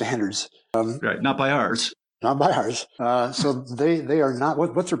by their standards. Right, not by ours. Not by ours. So they are not,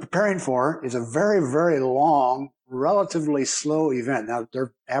 what they're preparing for is a very, very long, relatively slow event. Now,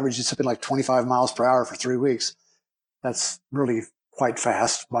 their average is something like 25 miles per hour for 3 weeks. That's really quite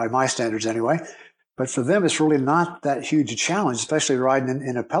fast by my standards anyway. But for them, it's really not that huge a challenge, especially riding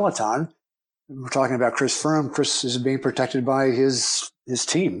in a peloton. We're talking about Chris Froome. Chris is being protected by his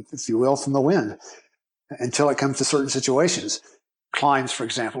team, if you will, from the wind until it comes to certain situations. Climbs, for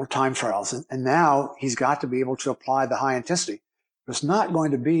example, or time trials. And now he's got to be able to apply the high intensity. But it's not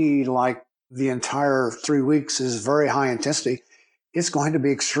going to be like the entire 3 weeks is very high intensity. It's going to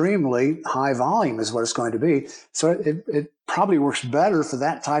be extremely high volume is what it's going to be. So it probably works better for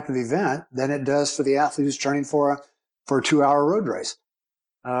that type of event than it does for the athlete who's training for a 2-hour road race.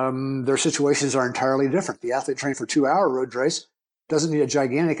 Their situations are entirely different. The athlete training for a 2-hour road race doesn't need a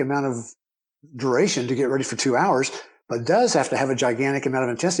gigantic amount of duration to get ready for 2 hours, but does have to have a gigantic amount of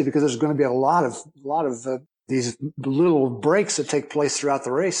intensity, because there's going to be a lot of these little breaks that take place throughout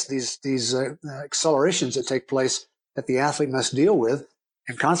the race, these accelerations that take place that the athlete must deal with.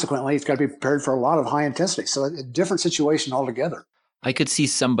 And consequently, it's got to be prepared for a lot of high intensity. So a different situation altogether. I could see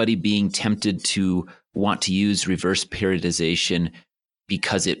somebody being tempted to want to use reverse periodization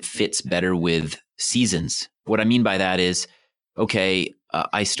because it fits better with seasons. What I mean by that is, okay,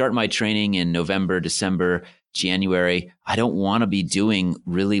 I start my training in November, December, January. I don't want to be doing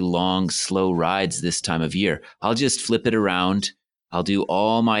really long, slow rides this time of year. I'll just flip it around. I'll do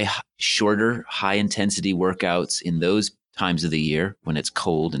all my shorter, high-intensity workouts in those times of the year when it's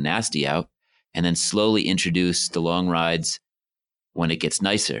cold and nasty out, and then slowly introduce the long rides when it gets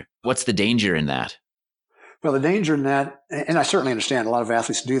nicer. What's the danger in that? Well, the danger in that, and I certainly understand a lot of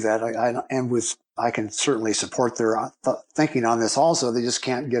athletes do that, I can certainly support their thinking on this also. They just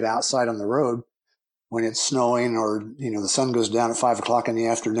can't get outside on the road when it's snowing, or the sun goes down at 5 o'clock in the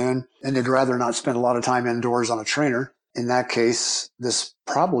afternoon, and they'd rather not spend a lot of time indoors on a trainer. In that case, this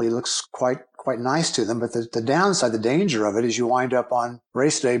probably looks quite nice to them. But the downside, the danger of it, is you wind up on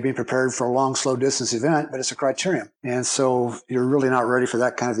race day being prepared for a long, slow distance event, but it's a criterium. And so you're really not ready for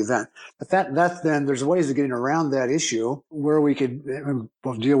that kind of event. But that then there's ways of getting around that issue where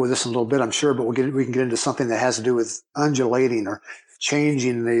we'll deal with this in a little bit, I'm sure, but we can get into something that has to do with undulating or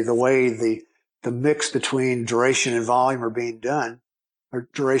changing the way the mix between duration and volume are being done, or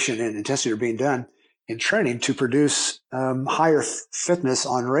duration and intensity are being done in training to produce higher fitness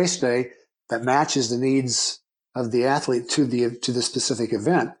on race day that matches the needs of the athlete to the specific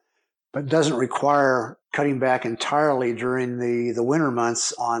event, but doesn't require cutting back entirely during the winter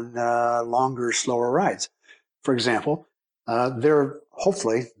months on longer, slower rides. For example, there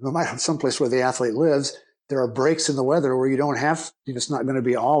hopefully, no matter someplace where the athlete lives, there are breaks in the weather where you don't have, it's not going to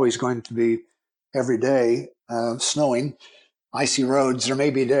be always going to be every day snowing, icy roads. There may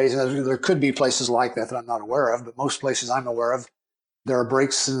be days, there could be places like that I'm not aware of, but most places I'm aware of, there are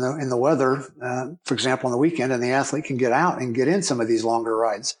breaks in the weather, for example, on the weekend, and the athlete can get out and get in some of these longer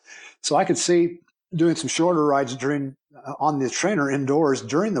rides. So I could see doing some shorter rides on the trainer indoors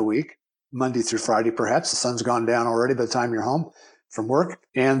during the week, Monday through Friday, perhaps. The sun's gone down already by the time you're home from work.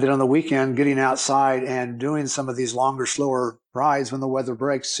 And then on the weekend, getting outside and doing some of these longer, slower rides when the weather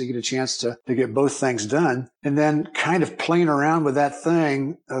breaks, so you get a chance to get both things done. And then kind of playing around with that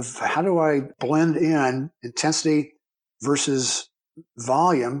thing of how do I blend in intensity versus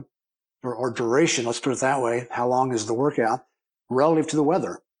volume or duration, let's put it that way. How long is the workout relative to the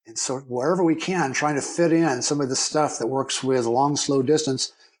weather? And so wherever we can, trying to fit in some of the stuff that works with long, slow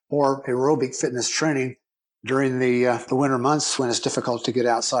distance or aerobic fitness training during the winter months when it's difficult to get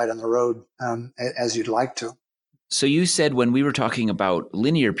outside on the road as you'd like to. So you said when we were talking about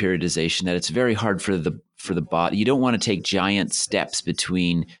linear periodization that it's very hard for the body. You don't want to take giant steps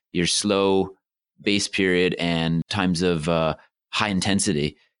between your slow base period and times of high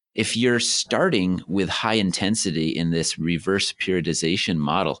intensity. If you're starting with high intensity in this reverse periodization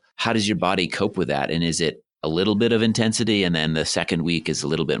model, how does your body cope with that? And is it a little bit of intensity and then the second week is a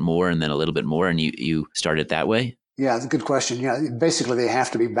little bit more and then a little bit more and you start it that way? Yeah, it's a good question. Yeah, basically they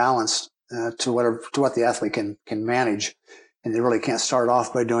have to be balanced to what the athlete can manage. And they really can't start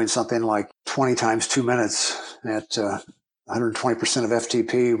off by doing something like 20 times 2 minutes at 120% of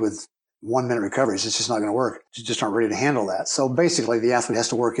FTP with 1 minute recoveries. It's just not going to work. You just aren't ready to handle that. So basically the athlete has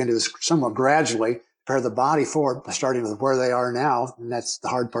to work into this somewhat gradually, prepare the body for it by starting with where they are now. And that's the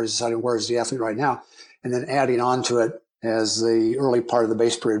hard part, is deciding where is the athlete right now, and then adding on to it as the early part of the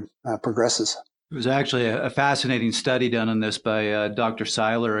base period progresses. It was actually a fascinating study done on this by Dr.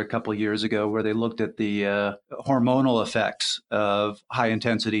 Seiler a couple of years ago, where they looked at the hormonal effects of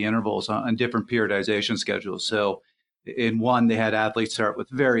high-intensity intervals on different periodization schedules. So in one, they had athletes start with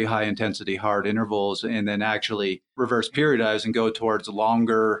very high-intensity hard intervals and then actually reverse periodize and go towards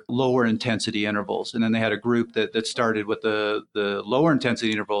longer, lower-intensity intervals. And then they had a group that started with the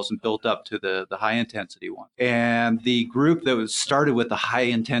lower-intensity intervals and built up to the high-intensity one. And the group that was started with the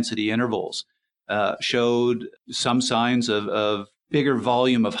high-intensity intervals showed some signs of bigger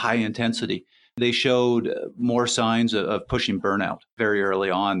volume of high intensity. They showed more signs of pushing burnout very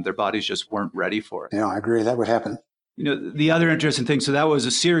early on. Their bodies just weren't ready for it. Yeah, I agree. That would happen. You know, the other interesting thing, so that was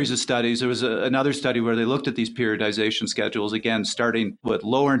a series of studies. There was another study where they looked at these periodization schedules, again, starting with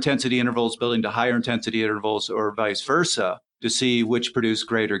lower intensity intervals, building to higher intensity intervals, or vice versa, to see which produced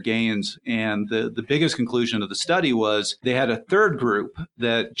greater gains. And the biggest conclusion of the study was they had a third group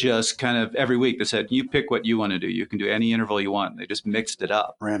that just kind of every week they said, you pick what you want to do. You can do any interval you want. They just mixed it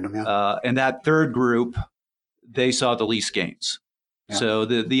up. Random, yeah. And that third group, they saw the least gains. Yeah. So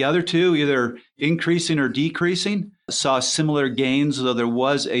the other two, either increasing or decreasing, saw similar gains, though there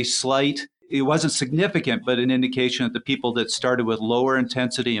was a slight, it wasn't significant, but an indication that the people that started with lower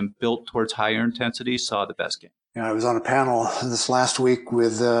intensity and built towards higher intensity saw the best gain. Yeah, I was on a panel this last week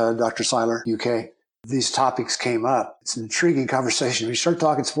with Dr. Seiler, UK. These topics came up. It's an intriguing conversation. When you start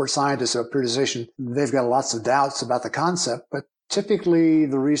talking to sports scientists about periodization, they've got lots of doubts about the concept, but typically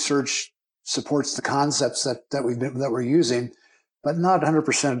the research supports the concepts that we're using, but not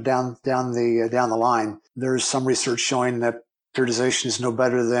 100% down the line. There's some research showing that periodization is no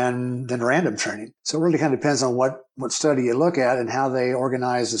better than random training. So it really kind of depends on what study you look at and how they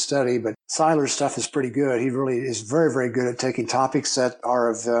organize the study. But Seiler's stuff is pretty good. He really is very, very good at taking topics that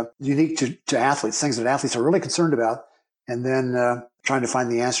are unique to athletes, things that athletes are really concerned about, and then trying to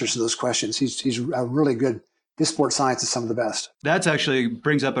find the answers to those questions. He's a really good. His sports science is some of the best. That actually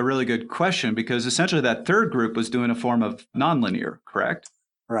brings up a really good question, because essentially that third group was doing a form of nonlinear, correct?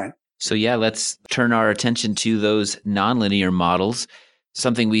 Right. So yeah, let's turn our attention to those nonlinear models,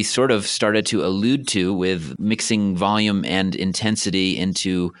 something we sort of started to allude to with mixing volume and intensity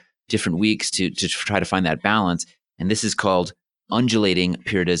into different weeks to try to find that balance. And this is called undulating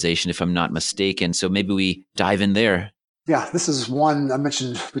periodization, if I'm not mistaken. So maybe we dive in there. Yeah, this is one I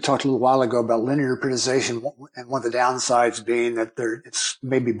mentioned. We talked a little while ago about linear periodization, and one of the downsides being that it's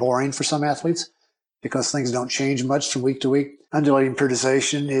maybe boring for some athletes because things don't change much from week to week. Undulating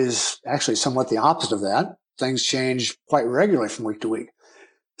periodization is actually somewhat the opposite of that. Things change quite regularly from week to week.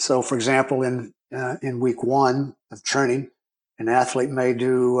 So, for example, in week one of training, an athlete may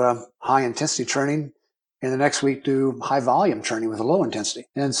do high intensity training, and the next week do high volume training with a low intensity.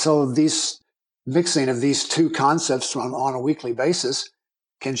 And so these mixing of these two concepts on a weekly basis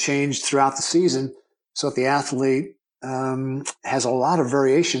can change throughout the season. So if the athlete has a lot of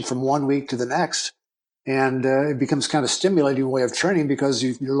variation from one week to the next, and it becomes kind of a stimulating way of training because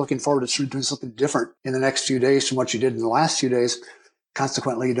you're looking forward to doing something different in the next few days from what you did in the last few days.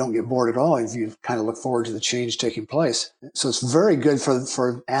 consequently, you don't get bored at all if you kind of look forward to the change taking place. So it's very good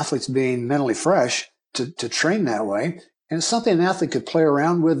for athletes being mentally fresh to train that way. And it's something an athlete could play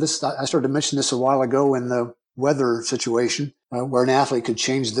around with. This, I started to mention this a while ago in the weather situation, where an athlete could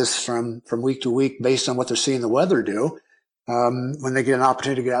change this from week to week based on what they're seeing the weather do. When they get an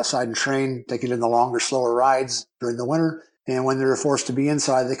opportunity to get outside and train, they get in the longer, slower rides during the winter. And when they're forced to be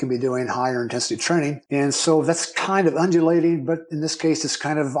inside, they can be doing higher intensity training. And so that's kind of undulating, but in this case, it's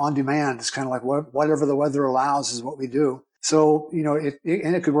kind of on demand. It's kind of like whatever the weather allows is what we do. So,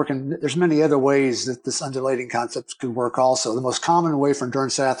 it could work there's many other ways that this undulating concept could work also. The most common way for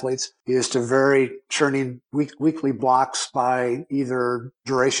endurance athletes is to vary training weekly blocks by either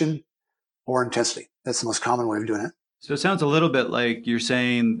duration or intensity. That's the most common way of doing it. So it sounds a little bit like you're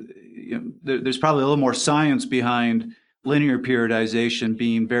saying there's probably a little more science behind linear periodization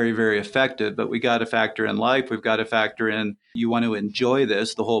being very, very effective, but we got to factor in life. We've got to factor in, you want to enjoy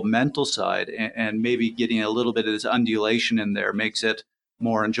this, the whole mental side, and maybe getting a little bit of this undulation in there makes it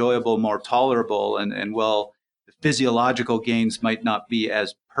more enjoyable, more tolerable. And well, the physiological gains might not be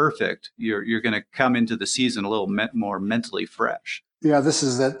as perfect. You're going to come into the season a little more mentally fresh. Yeah, this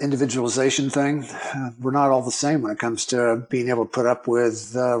is that individualization thing. We're not all the same when it comes to being able to put up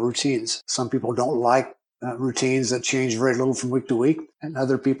with routines. Some people don't like routines that change very little from week to week, and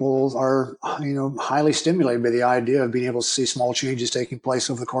other people are, highly stimulated by the idea of being able to see small changes taking place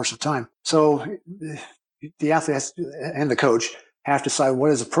over the course of time. So the athlete and the coach have to decide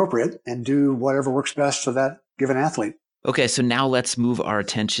what is appropriate and do whatever works best for that given athlete. Okay, so now let's move our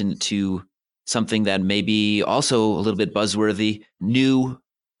attention to something that may be also a little bit buzzworthy, new,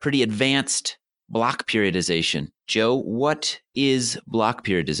 pretty advanced block periodization. Joe, what is block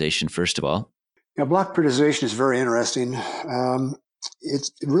periodization, first of all? Yeah, block periodization is very interesting.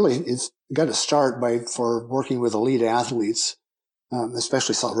 It's got to start for working with elite athletes,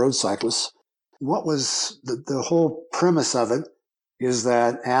 especially road cyclists. What was the whole premise of it is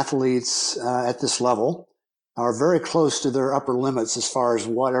that athletes at this level are very close to their upper limits as far as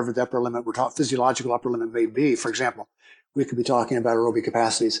whatever the upper limit physiological upper limit may be. For example, we could be talking about aerobic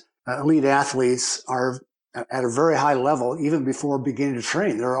capacities. Elite athletes are at a very high level even before beginning to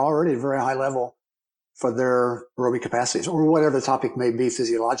train. They're already at a very high level for their aerobic capacities or whatever the topic may be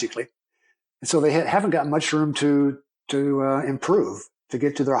physiologically. And so they haven't got much room to improve, to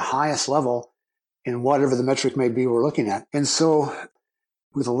get to their highest level in whatever the metric may be we're looking at. And so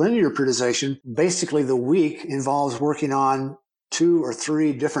with a linear periodization, basically the week involves working on 2 or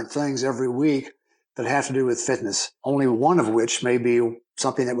 3 different things every week that have to do with fitness, only one of which may be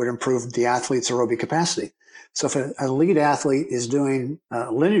something that would improve the athlete's aerobic capacity. So if an elite athlete is doing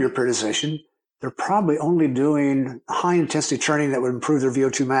linear periodization, they're probably only doing high intensity training that would improve their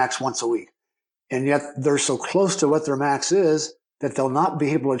VO2 max once a week. And yet they're so close to what their max is that they'll not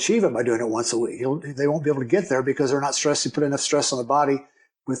be able to achieve it by doing it once a week. They won't be able to get there because they're not put enough stress on the body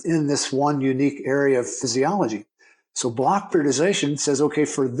within this one unique area of physiology. So block periodization says, okay,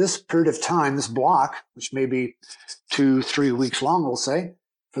 for this period of time, this block, which may be 2-3 weeks long, we'll say,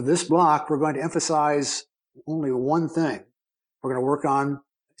 for this block, we're going to emphasize only one thing. We're going to work on,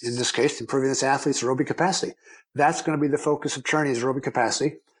 in this case, improving this athlete's aerobic capacity. That's going to be the focus of training, is aerobic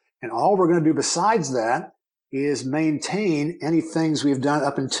capacity. And all we're going to do besides that is maintain any things we've done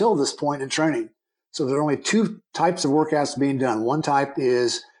up until this point in training. So there are only 2 types of workouts being done. One type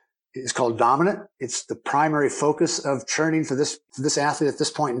is called dominant. It's the primary focus of training for this athlete at this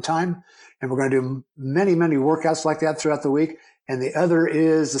point in time. And we're going to do many, many workouts like that throughout the week. And the other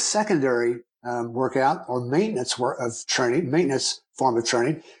is the secondary workout or maintenance form of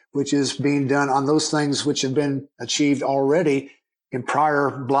training, which is being done on those things which have been achieved already in prior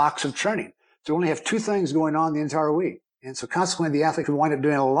blocks of training. So we only have 2 things going on the entire week. And so consequently, the athlete could wind up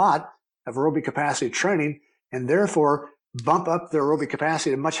doing a lot of aerobic capacity training and therefore bump up their aerobic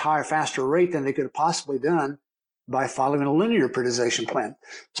capacity at a much higher, faster rate than they could have possibly done by following a linear periodization plan.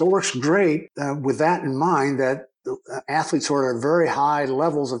 So it works great with that in mind, that athletes who are at very high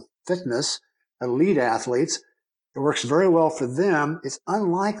levels of fitness, elite athletes, it works very well for them. It's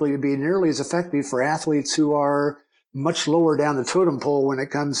unlikely to be nearly as effective for athletes who are much lower down the totem pole when it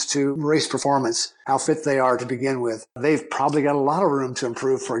comes to race performance, how fit they are to begin with. They've probably got a lot of room to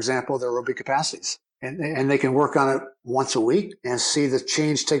improve, for example, their aerobic capacities. And they can work on it once a week and see the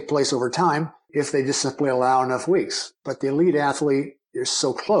change take place over time if they just simply allow enough weeks. But the elite athlete is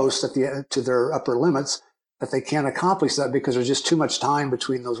so close to their upper limits that they can't accomplish that because there's just too much time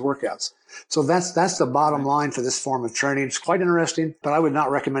between those workouts. So that's the bottom line for this form of training. It's quite interesting, but I would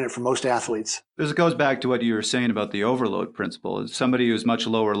not recommend it for most athletes. This goes back to what you were saying about the overload principle. Somebody who's much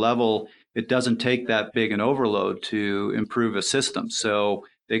lower level it doesn't take that big an overload to improve a system. So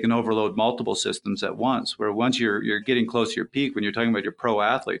they can overload multiple systems at once, where once you're getting close to your peak, when you're talking about your pro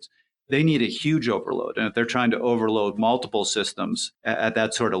athletes, they need a huge overload. And if they're trying to overload multiple systems at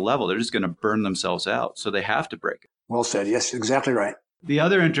that sort of level, they're just going to burn themselves out. So they have to break it. Well said. Yes, exactly right. The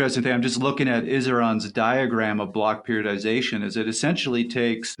other interesting thing, I'm just looking at Iseron's diagram of block periodization, is it essentially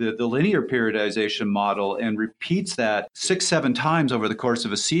takes the linear periodization model and repeats that 6-7 times over the course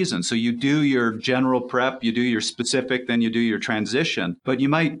of a season. So you do your general prep, you do your specific, then you do your transition. But you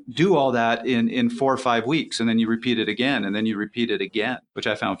might do all that in 4 or 5 weeks, and then you repeat it again, and then you repeat it again, which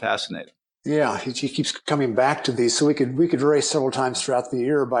I found fascinating. Yeah, he keeps coming back to these. So we could race several times throughout the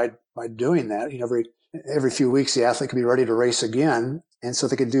year by doing that. Every few weeks, the athlete could be ready to race again. And so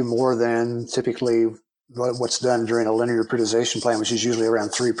they could do more than typically what's done during a linear periodization plan, which is usually around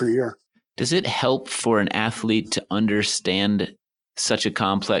 3 per year. Does it help for an athlete to understand such a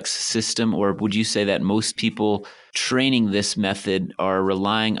complex system? Or would you say that most people training this method are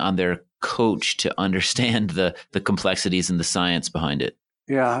relying on their coach to understand the complexities and the science behind it?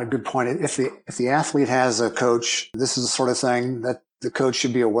 Yeah, a good point. If the athlete has a coach, this is the sort of thing that the coach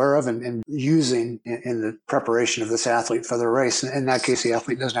should be aware of and using in the preparation of this athlete for the race. In that case, the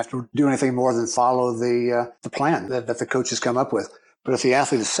athlete doesn't have to do anything more than follow the plan that the coach has come up with. But if the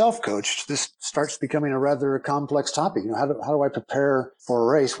athlete is self-coached, this starts becoming a rather complex topic. How do I prepare for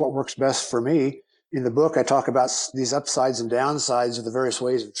a race? What works best for me? In the book, I talk about these upsides and downsides of the various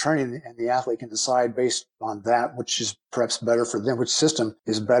ways of training, and the athlete can decide based on that which is perhaps better for them, which system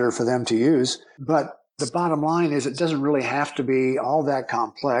is better for them to use. But the bottom line is it doesn't really have to be all that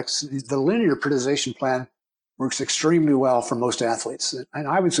complex. The linear periodization plan works extremely well for most athletes. And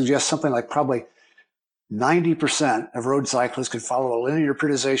I would suggest something like probably 90% of road cyclists could follow a linear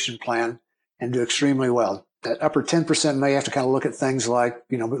periodization plan and do extremely well. That upper 10% may have to kind of look at things like,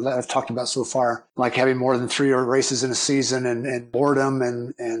 I've talked about so far, like having more than 3 races in a season and boredom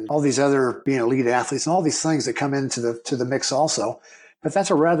and all these other being elite athletes and all these things that come into the mix also. But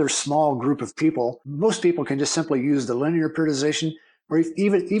that's a rather small group of people. Most people can just simply use the linear periodization, or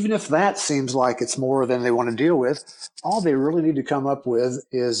even if that seems like it's more than they want to deal with, all they really need to come up with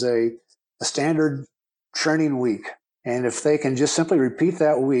is a standard training week. And if they can just simply repeat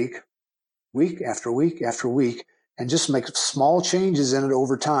that week after week after week, and just make small changes in it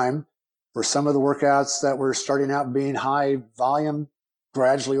over time, where some of the workouts that were starting out being high volume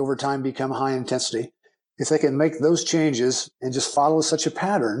gradually over time become high intensity. If they can make those changes and just follow such a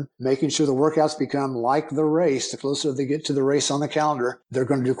pattern, making sure the workouts become like the race, the closer they get to the race on the calendar, they're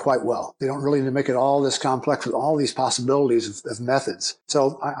going to do quite well. They don't really need to make it all this complex with all these possibilities of methods.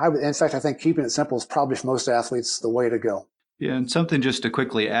 So in fact, I think keeping it simple is probably for most athletes the way to go. Yeah, and something just to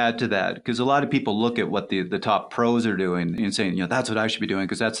quickly add to that, because a lot of people look at what the top pros are doing and saying, that's what I should be doing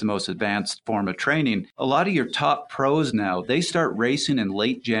because that's the most advanced form of training. A lot of your top pros now, they start racing in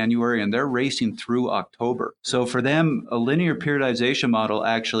late January and they're racing through October. So for them, a linear periodization model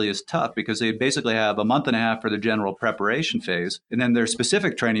actually is tough because they basically have a month and a half for their general preparation phase. And then their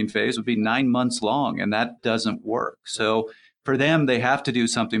specific training phase would be 9 months long, and that doesn't work. So for them, they have to do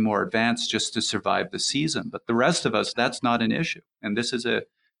something more advanced just to survive the season. But the rest of us, that's not an issue. And this is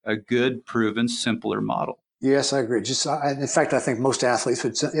a good, proven, simpler model. Yes, I agree. In fact, I think most athletes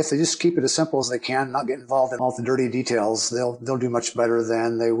would, if they just keep it as simple as they can, not get involved in all the dirty details, they'll do much better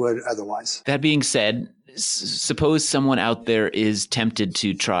than they would otherwise. That being said, suppose someone out there is tempted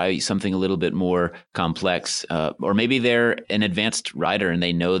to try something a little bit more complex, or maybe they're an advanced rider and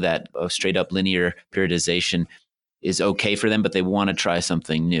they know that a straight up linear periodization is okay for them, but they want to try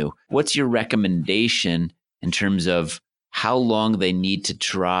something new. What's your recommendation in terms of how long they need to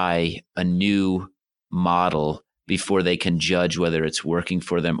try a new model before they can judge whether it's working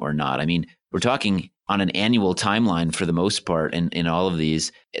for them or not? I mean, we're talking on an annual timeline for the most part in all of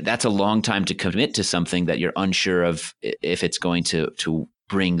these. That's a long time to commit to something that you're unsure of if it's going to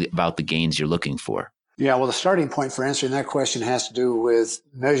bring about the gains you're looking for. Yeah, well, the starting point for answering that question has to do with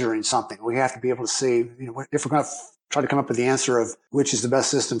measuring something. We have to be able to see, if we're going to try to come up with the answer of which is the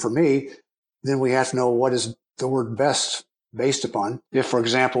best system for me, then we have to know what is the word best based upon. If, for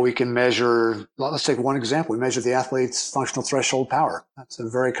example, we can measure, let's take one example. We measure the athlete's functional threshold power. That's a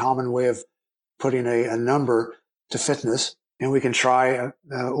very common way of putting a number to fitness. And we can try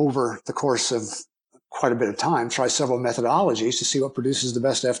over the course of quite a bit of time, try several methodologies to see what produces the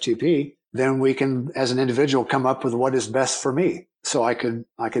best FTP. Then we can, as an individual, come up with what is best for me. So I could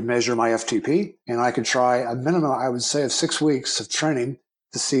measure my FTP, and I could try a minimum, I would say, of 6 weeks of training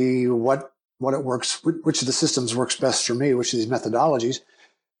to see what it works, which of the systems works best for me, which of these methodologies.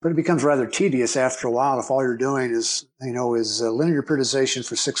 But it becomes rather tedious after a while if all you're doing is linear periodization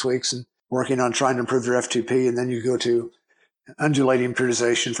for 6 weeks. And working on trying to improve your FTP, and then you go to undulating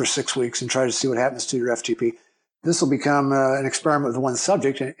periodization for 6 weeks and try to see what happens to your FTP. This will become an experiment with one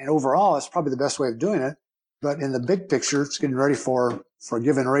subject, and overall, it's probably the best way of doing it. But in the big picture, it's getting ready for a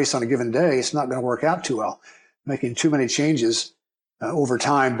given race on a given day. It's not going to work out too well. Making too many changes over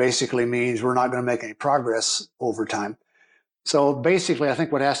time basically means we're not going to make any progress over time. So basically, I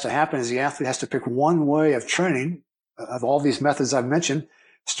think what has to happen is the athlete has to pick one way of training of all these methods I've mentioned,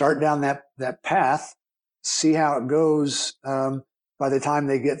 start down that path, see how it goes by the time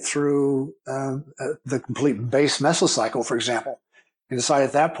they get through the complete base mesocycle, for example, and decide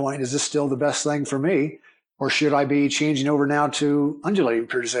at that point, is this still the best thing for me? Or should I be changing over now to undulating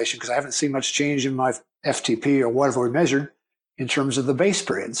periodization? Because I haven't seen much change in my FTP or whatever we measured in terms of the base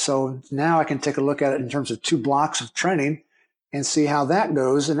period. So now I can take a look at it in terms of 2 blocks of training and see how that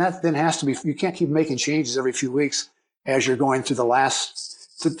goes. And that then has to be, you can't keep making changes every few weeks as you're going through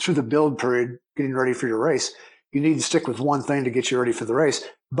through the build period, getting ready for your race. You need to stick with one thing to get you ready for the race.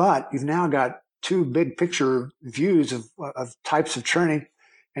 But you've now got 2 big picture views of types of training,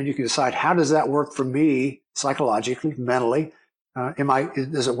 and you can decide, how does that work for me psychologically, mentally?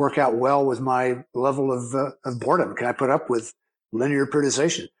 Does it work out well with my level of boredom? Can I put up with linear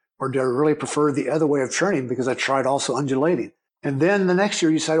periodization? Or do I really prefer the other way of training because I tried also undulating? And then the next year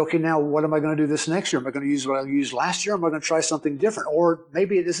you decide, okay, now what am I going to do this next year? Am I going to use what I used last year? Or am I going to try something different? Or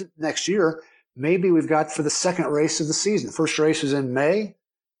maybe it isn't next year. Maybe we've got for the second race of the season. The first race is in May,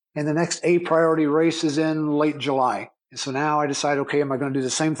 and the next A priority race is in late July. And so now I decide, okay, am I going to do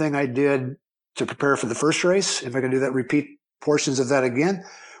the same thing I did to prepare for the first race? Am I going to do that, repeat portions of that again?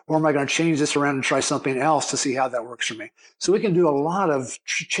 Or am I going to change this around and try something else to see how that works for me? So we can do a lot of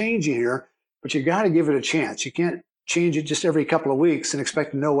changing here, but you got to give it a chance. You can't change it just every couple of weeks and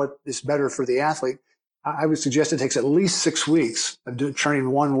expect to know what is better for the athlete. I would suggest it takes at least 6 weeks of training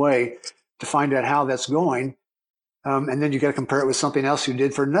one way to find out how that's going. And then you got to compare it with something else you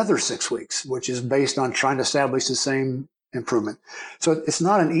did for another 6 weeks, which is based on trying to establish the same improvement. So it's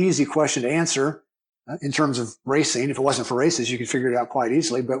not an easy question to answer in terms of racing. If it wasn't for races, you could figure it out quite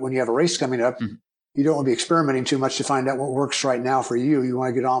easily. But when you have a race coming up, you don't want to be experimenting too much to find out what works right now for you. You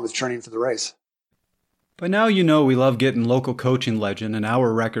want to get on with training for the race. By now you know we love getting local coaching legend and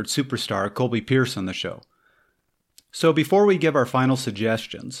hour record superstar Colby Pierce on the show. So before we give our final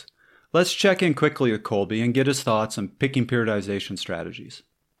suggestions, let's check in quickly with Colby and get his thoughts on picking periodization strategies.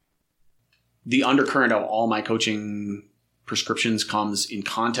 The undercurrent of all my coaching prescriptions comes in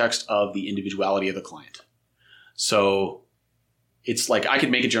context of the individuality of the client. So it's like I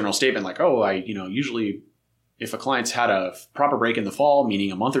could make a general statement like, usually if a client's had a proper break in the fall,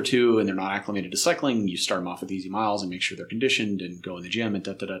 meaning a month or 2, and they're not acclimated to cycling, you start them off with easy miles and make sure they're conditioned and go in the gym and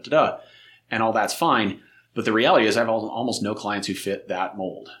da-da-da-da-da. And all that's fine. But the reality is I have almost no clients who fit that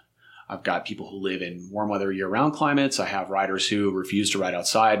mold. I've got people who live in warm weather year-round climates. I have riders who refuse to ride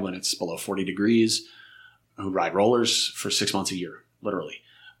outside when it's below 40 degrees, who ride rollers for 6 months a year, literally.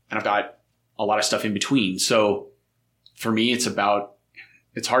 And I've got a lot of stuff in between. So for me,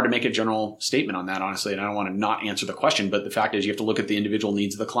 it's hard to make a general statement on that, honestly, and I don't want to not answer the question, but the fact is you have to look at the individual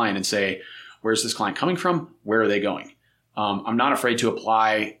needs of the client and say, where's this client coming from? Where are they going? I'm not afraid to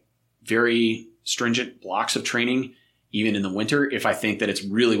apply very stringent blocks of training, even in the winter, if I think that it's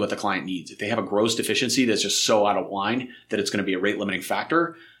really what the client needs. If they have a gross deficiency that's just so out of line that it's going to be a rate limiting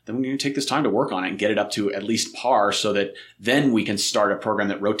factor, then we're going to take this time to work on it and get it up to at least par so that then we can start a program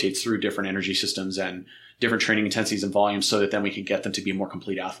that rotates through different energy systems and different training intensities and volumes so that then we can get them to be a more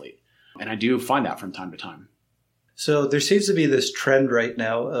complete athlete. And I do find that from time to time. So there seems to be this trend right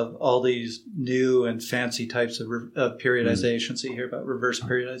now of all these new and fancy types of periodization. So you hear about reverse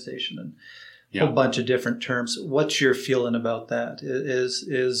periodization and a whole bunch of different terms. What's your feeling about that?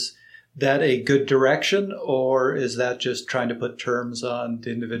 Is that a good direction, or is that just trying to put terms on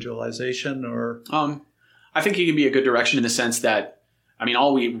the individualization? Or I think it can be a good direction in the sense that,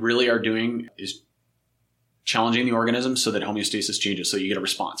 all we really are doing is challenging the organism so that homeostasis changes, so you get a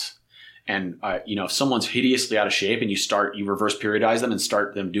response. And, if someone's hideously out of shape and you reverse periodize them and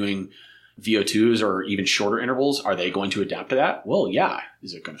start them doing VO2s or even shorter intervals, are they going to adapt to that? Well, yeah.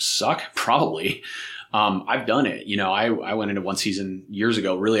 Is it going to suck? Probably. I've done it. I went into one season years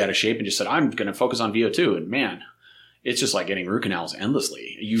ago really out of shape and just said, I'm going to focus on VO2. And man, it's just like getting root canals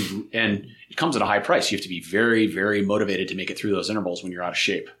endlessly. And it comes at a high price. You have to be very, very motivated to make it through those intervals when you're out of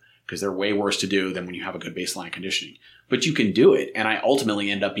shape, because they're way worse to do than when you have a good baseline conditioning. But you can do it. And I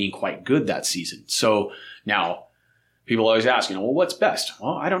ultimately end up being quite good that season. So now people always ask, well, what's best?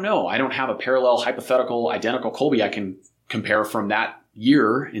 Well, I don't know. I don't have a parallel, hypothetical, identical Colby I can compare from that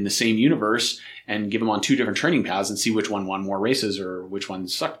year in the same universe and give them on 2 different training paths and see which one won more races or which one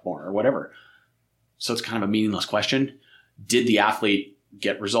sucked more or whatever. So it's kind of a meaningless question. Did the athlete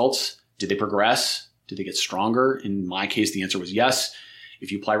get results? Did they progress? Did they get stronger? In my case, the answer was yes.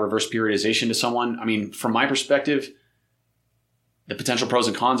 If you apply reverse periodization to someone, I mean, from my perspective, the potential pros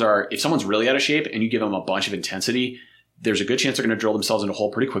and cons are if someone's really out of shape and you give them a bunch of intensity, there's a good chance they're going to drill themselves into a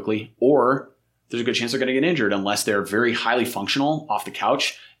hole pretty quickly, or there's a good chance they're going to get injured unless they're very highly functional off the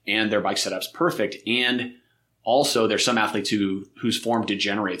couch and their bike setup's perfect. And also there's some athletes whose form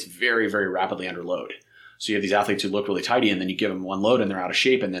degenerates very, very rapidly under load. So you have these athletes who look really tidy and then you give them one load and they're out of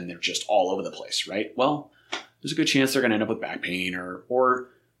shape and then they're just all over the place, right? Well, there's a good chance they're going to end up with back pain or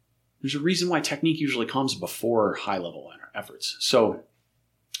there's a reason why technique usually comes before high level efforts. So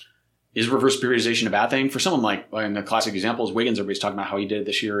is reverse periodization a bad thing? For someone like, in the classic example is Wiggins, everybody's talking about how he did it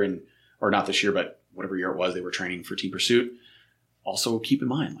this year or not this year, but whatever year it was, they were training for Team Pursuit. Also keep in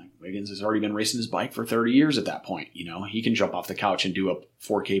mind, like Wiggins has already been racing his bike for 30 years at that point. You know, he can jump off the couch and do a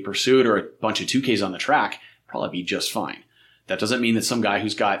 4K Pursuit or a bunch of 2Ks on the track, probably be just fine. That doesn't mean that some guy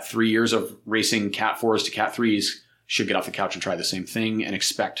who's got 3 years of racing Cat 4s to Cat 3s should get off the couch and try the same thing and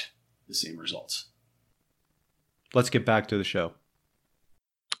expect the same results. Let's get back to the show.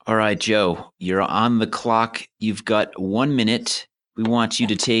 All right, Joe, you're on the clock. You've got 1 minute. We want you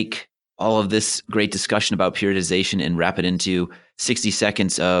to take all of this great discussion about periodization and wrap it into 60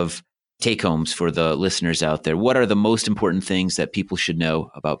 seconds of take-homes for the listeners out there. What are the most important things that people should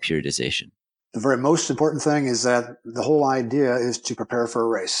know about periodization? The very most important thing is that the whole idea is to prepare for a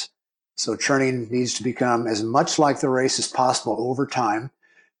race. So training needs to become as much like the race as possible over time.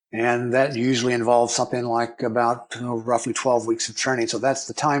 And that usually involves something like about roughly 12 weeks of training. So that's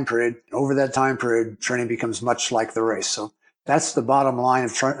the time period. Over that time period, training becomes much like the race. So that's the bottom line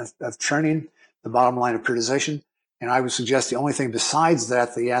of training, the bottom line of periodization. And I would suggest the only thing besides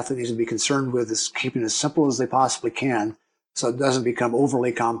that the athlete needs to be concerned with is keeping it as simple as they possibly can so it doesn't become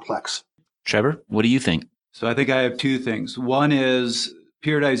overly complex. Trevor, what do you think? So I think I have 2 things. One is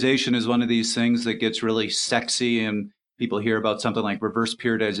periodization is one of these things that gets really sexy and people hear about something like reverse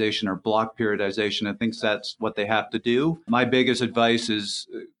periodization or block periodization and thinks that's what they have to do. My biggest advice is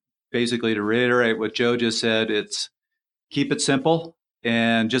basically to reiterate what Joe just said. It's keep it simple.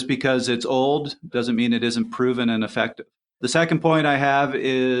 And just because it's old doesn't mean it isn't proven and effective. The second point I have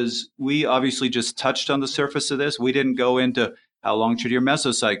is we obviously just touched on the surface of this. We didn't go into how long should your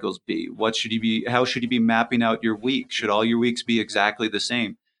mesocycles be? How should you be mapping out your week? Should all your weeks be exactly the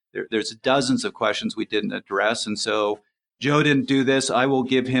same? There's dozens of questions we didn't address. And so Joe didn't do this. I will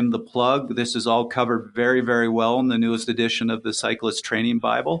give him the plug. This is all covered very, very well in the newest edition of the Cyclist Training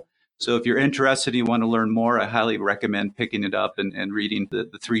Bible. So if you're interested and you want to learn more, I highly recommend picking it up and reading the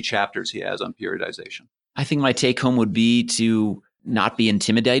 3 chapters he has on periodization. I think my take home would be to not be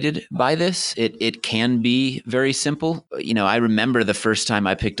intimidated by this. It can be very simple. You know, I remember the first time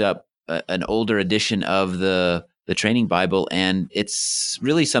I picked up an older edition of the Training Bible, and it's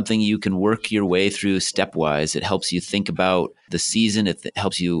really something you can work your way through stepwise. It helps you think about the season. It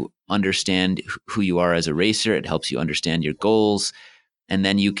helps you understand who you are as a racer. It helps you understand your goals. And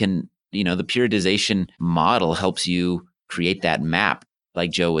then you can, the periodization model helps you create that map.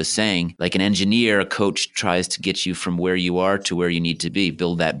 Like Joe was saying, like an engineer, a coach tries to get you from where you are to where you need to be,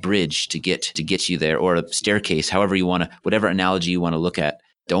 build that bridge to get you there, or a staircase, however you want to, whatever analogy you want to look at.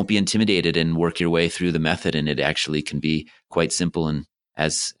 Don't be intimidated and work your way through the method. And it actually can be quite simple. And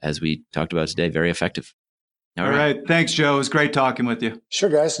as we talked about today, very effective. All right. Thanks, Joe. It was great talking with you. Sure,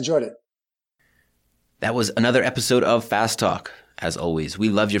 guys. Enjoyed it. That was another episode of Fast Talk. As always, we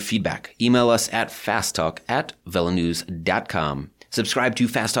love your feedback. Email us at fasttalk@velonews.com. Subscribe to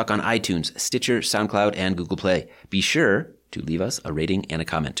Fast Talk on iTunes, Stitcher, SoundCloud, and Google Play. Be sure to leave us a rating and a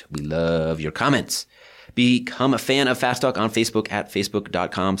comment. We love your comments. Become a fan of Fast Talk on Facebook at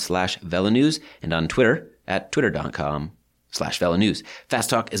facebook.com/VeloNews and on Twitter at twitter.com/VeloNews. Fast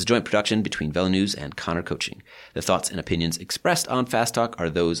Talk is a joint production between VeloNews and Connor Coaching. The thoughts and opinions expressed on Fast Talk are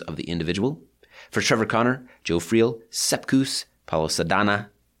those of the individual. For Trevor Connor, Joe Friel, Sepp Kuss, Paulo Sadana,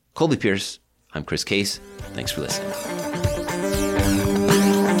 Colby Pierce, I'm Chris Case. Thanks for listening.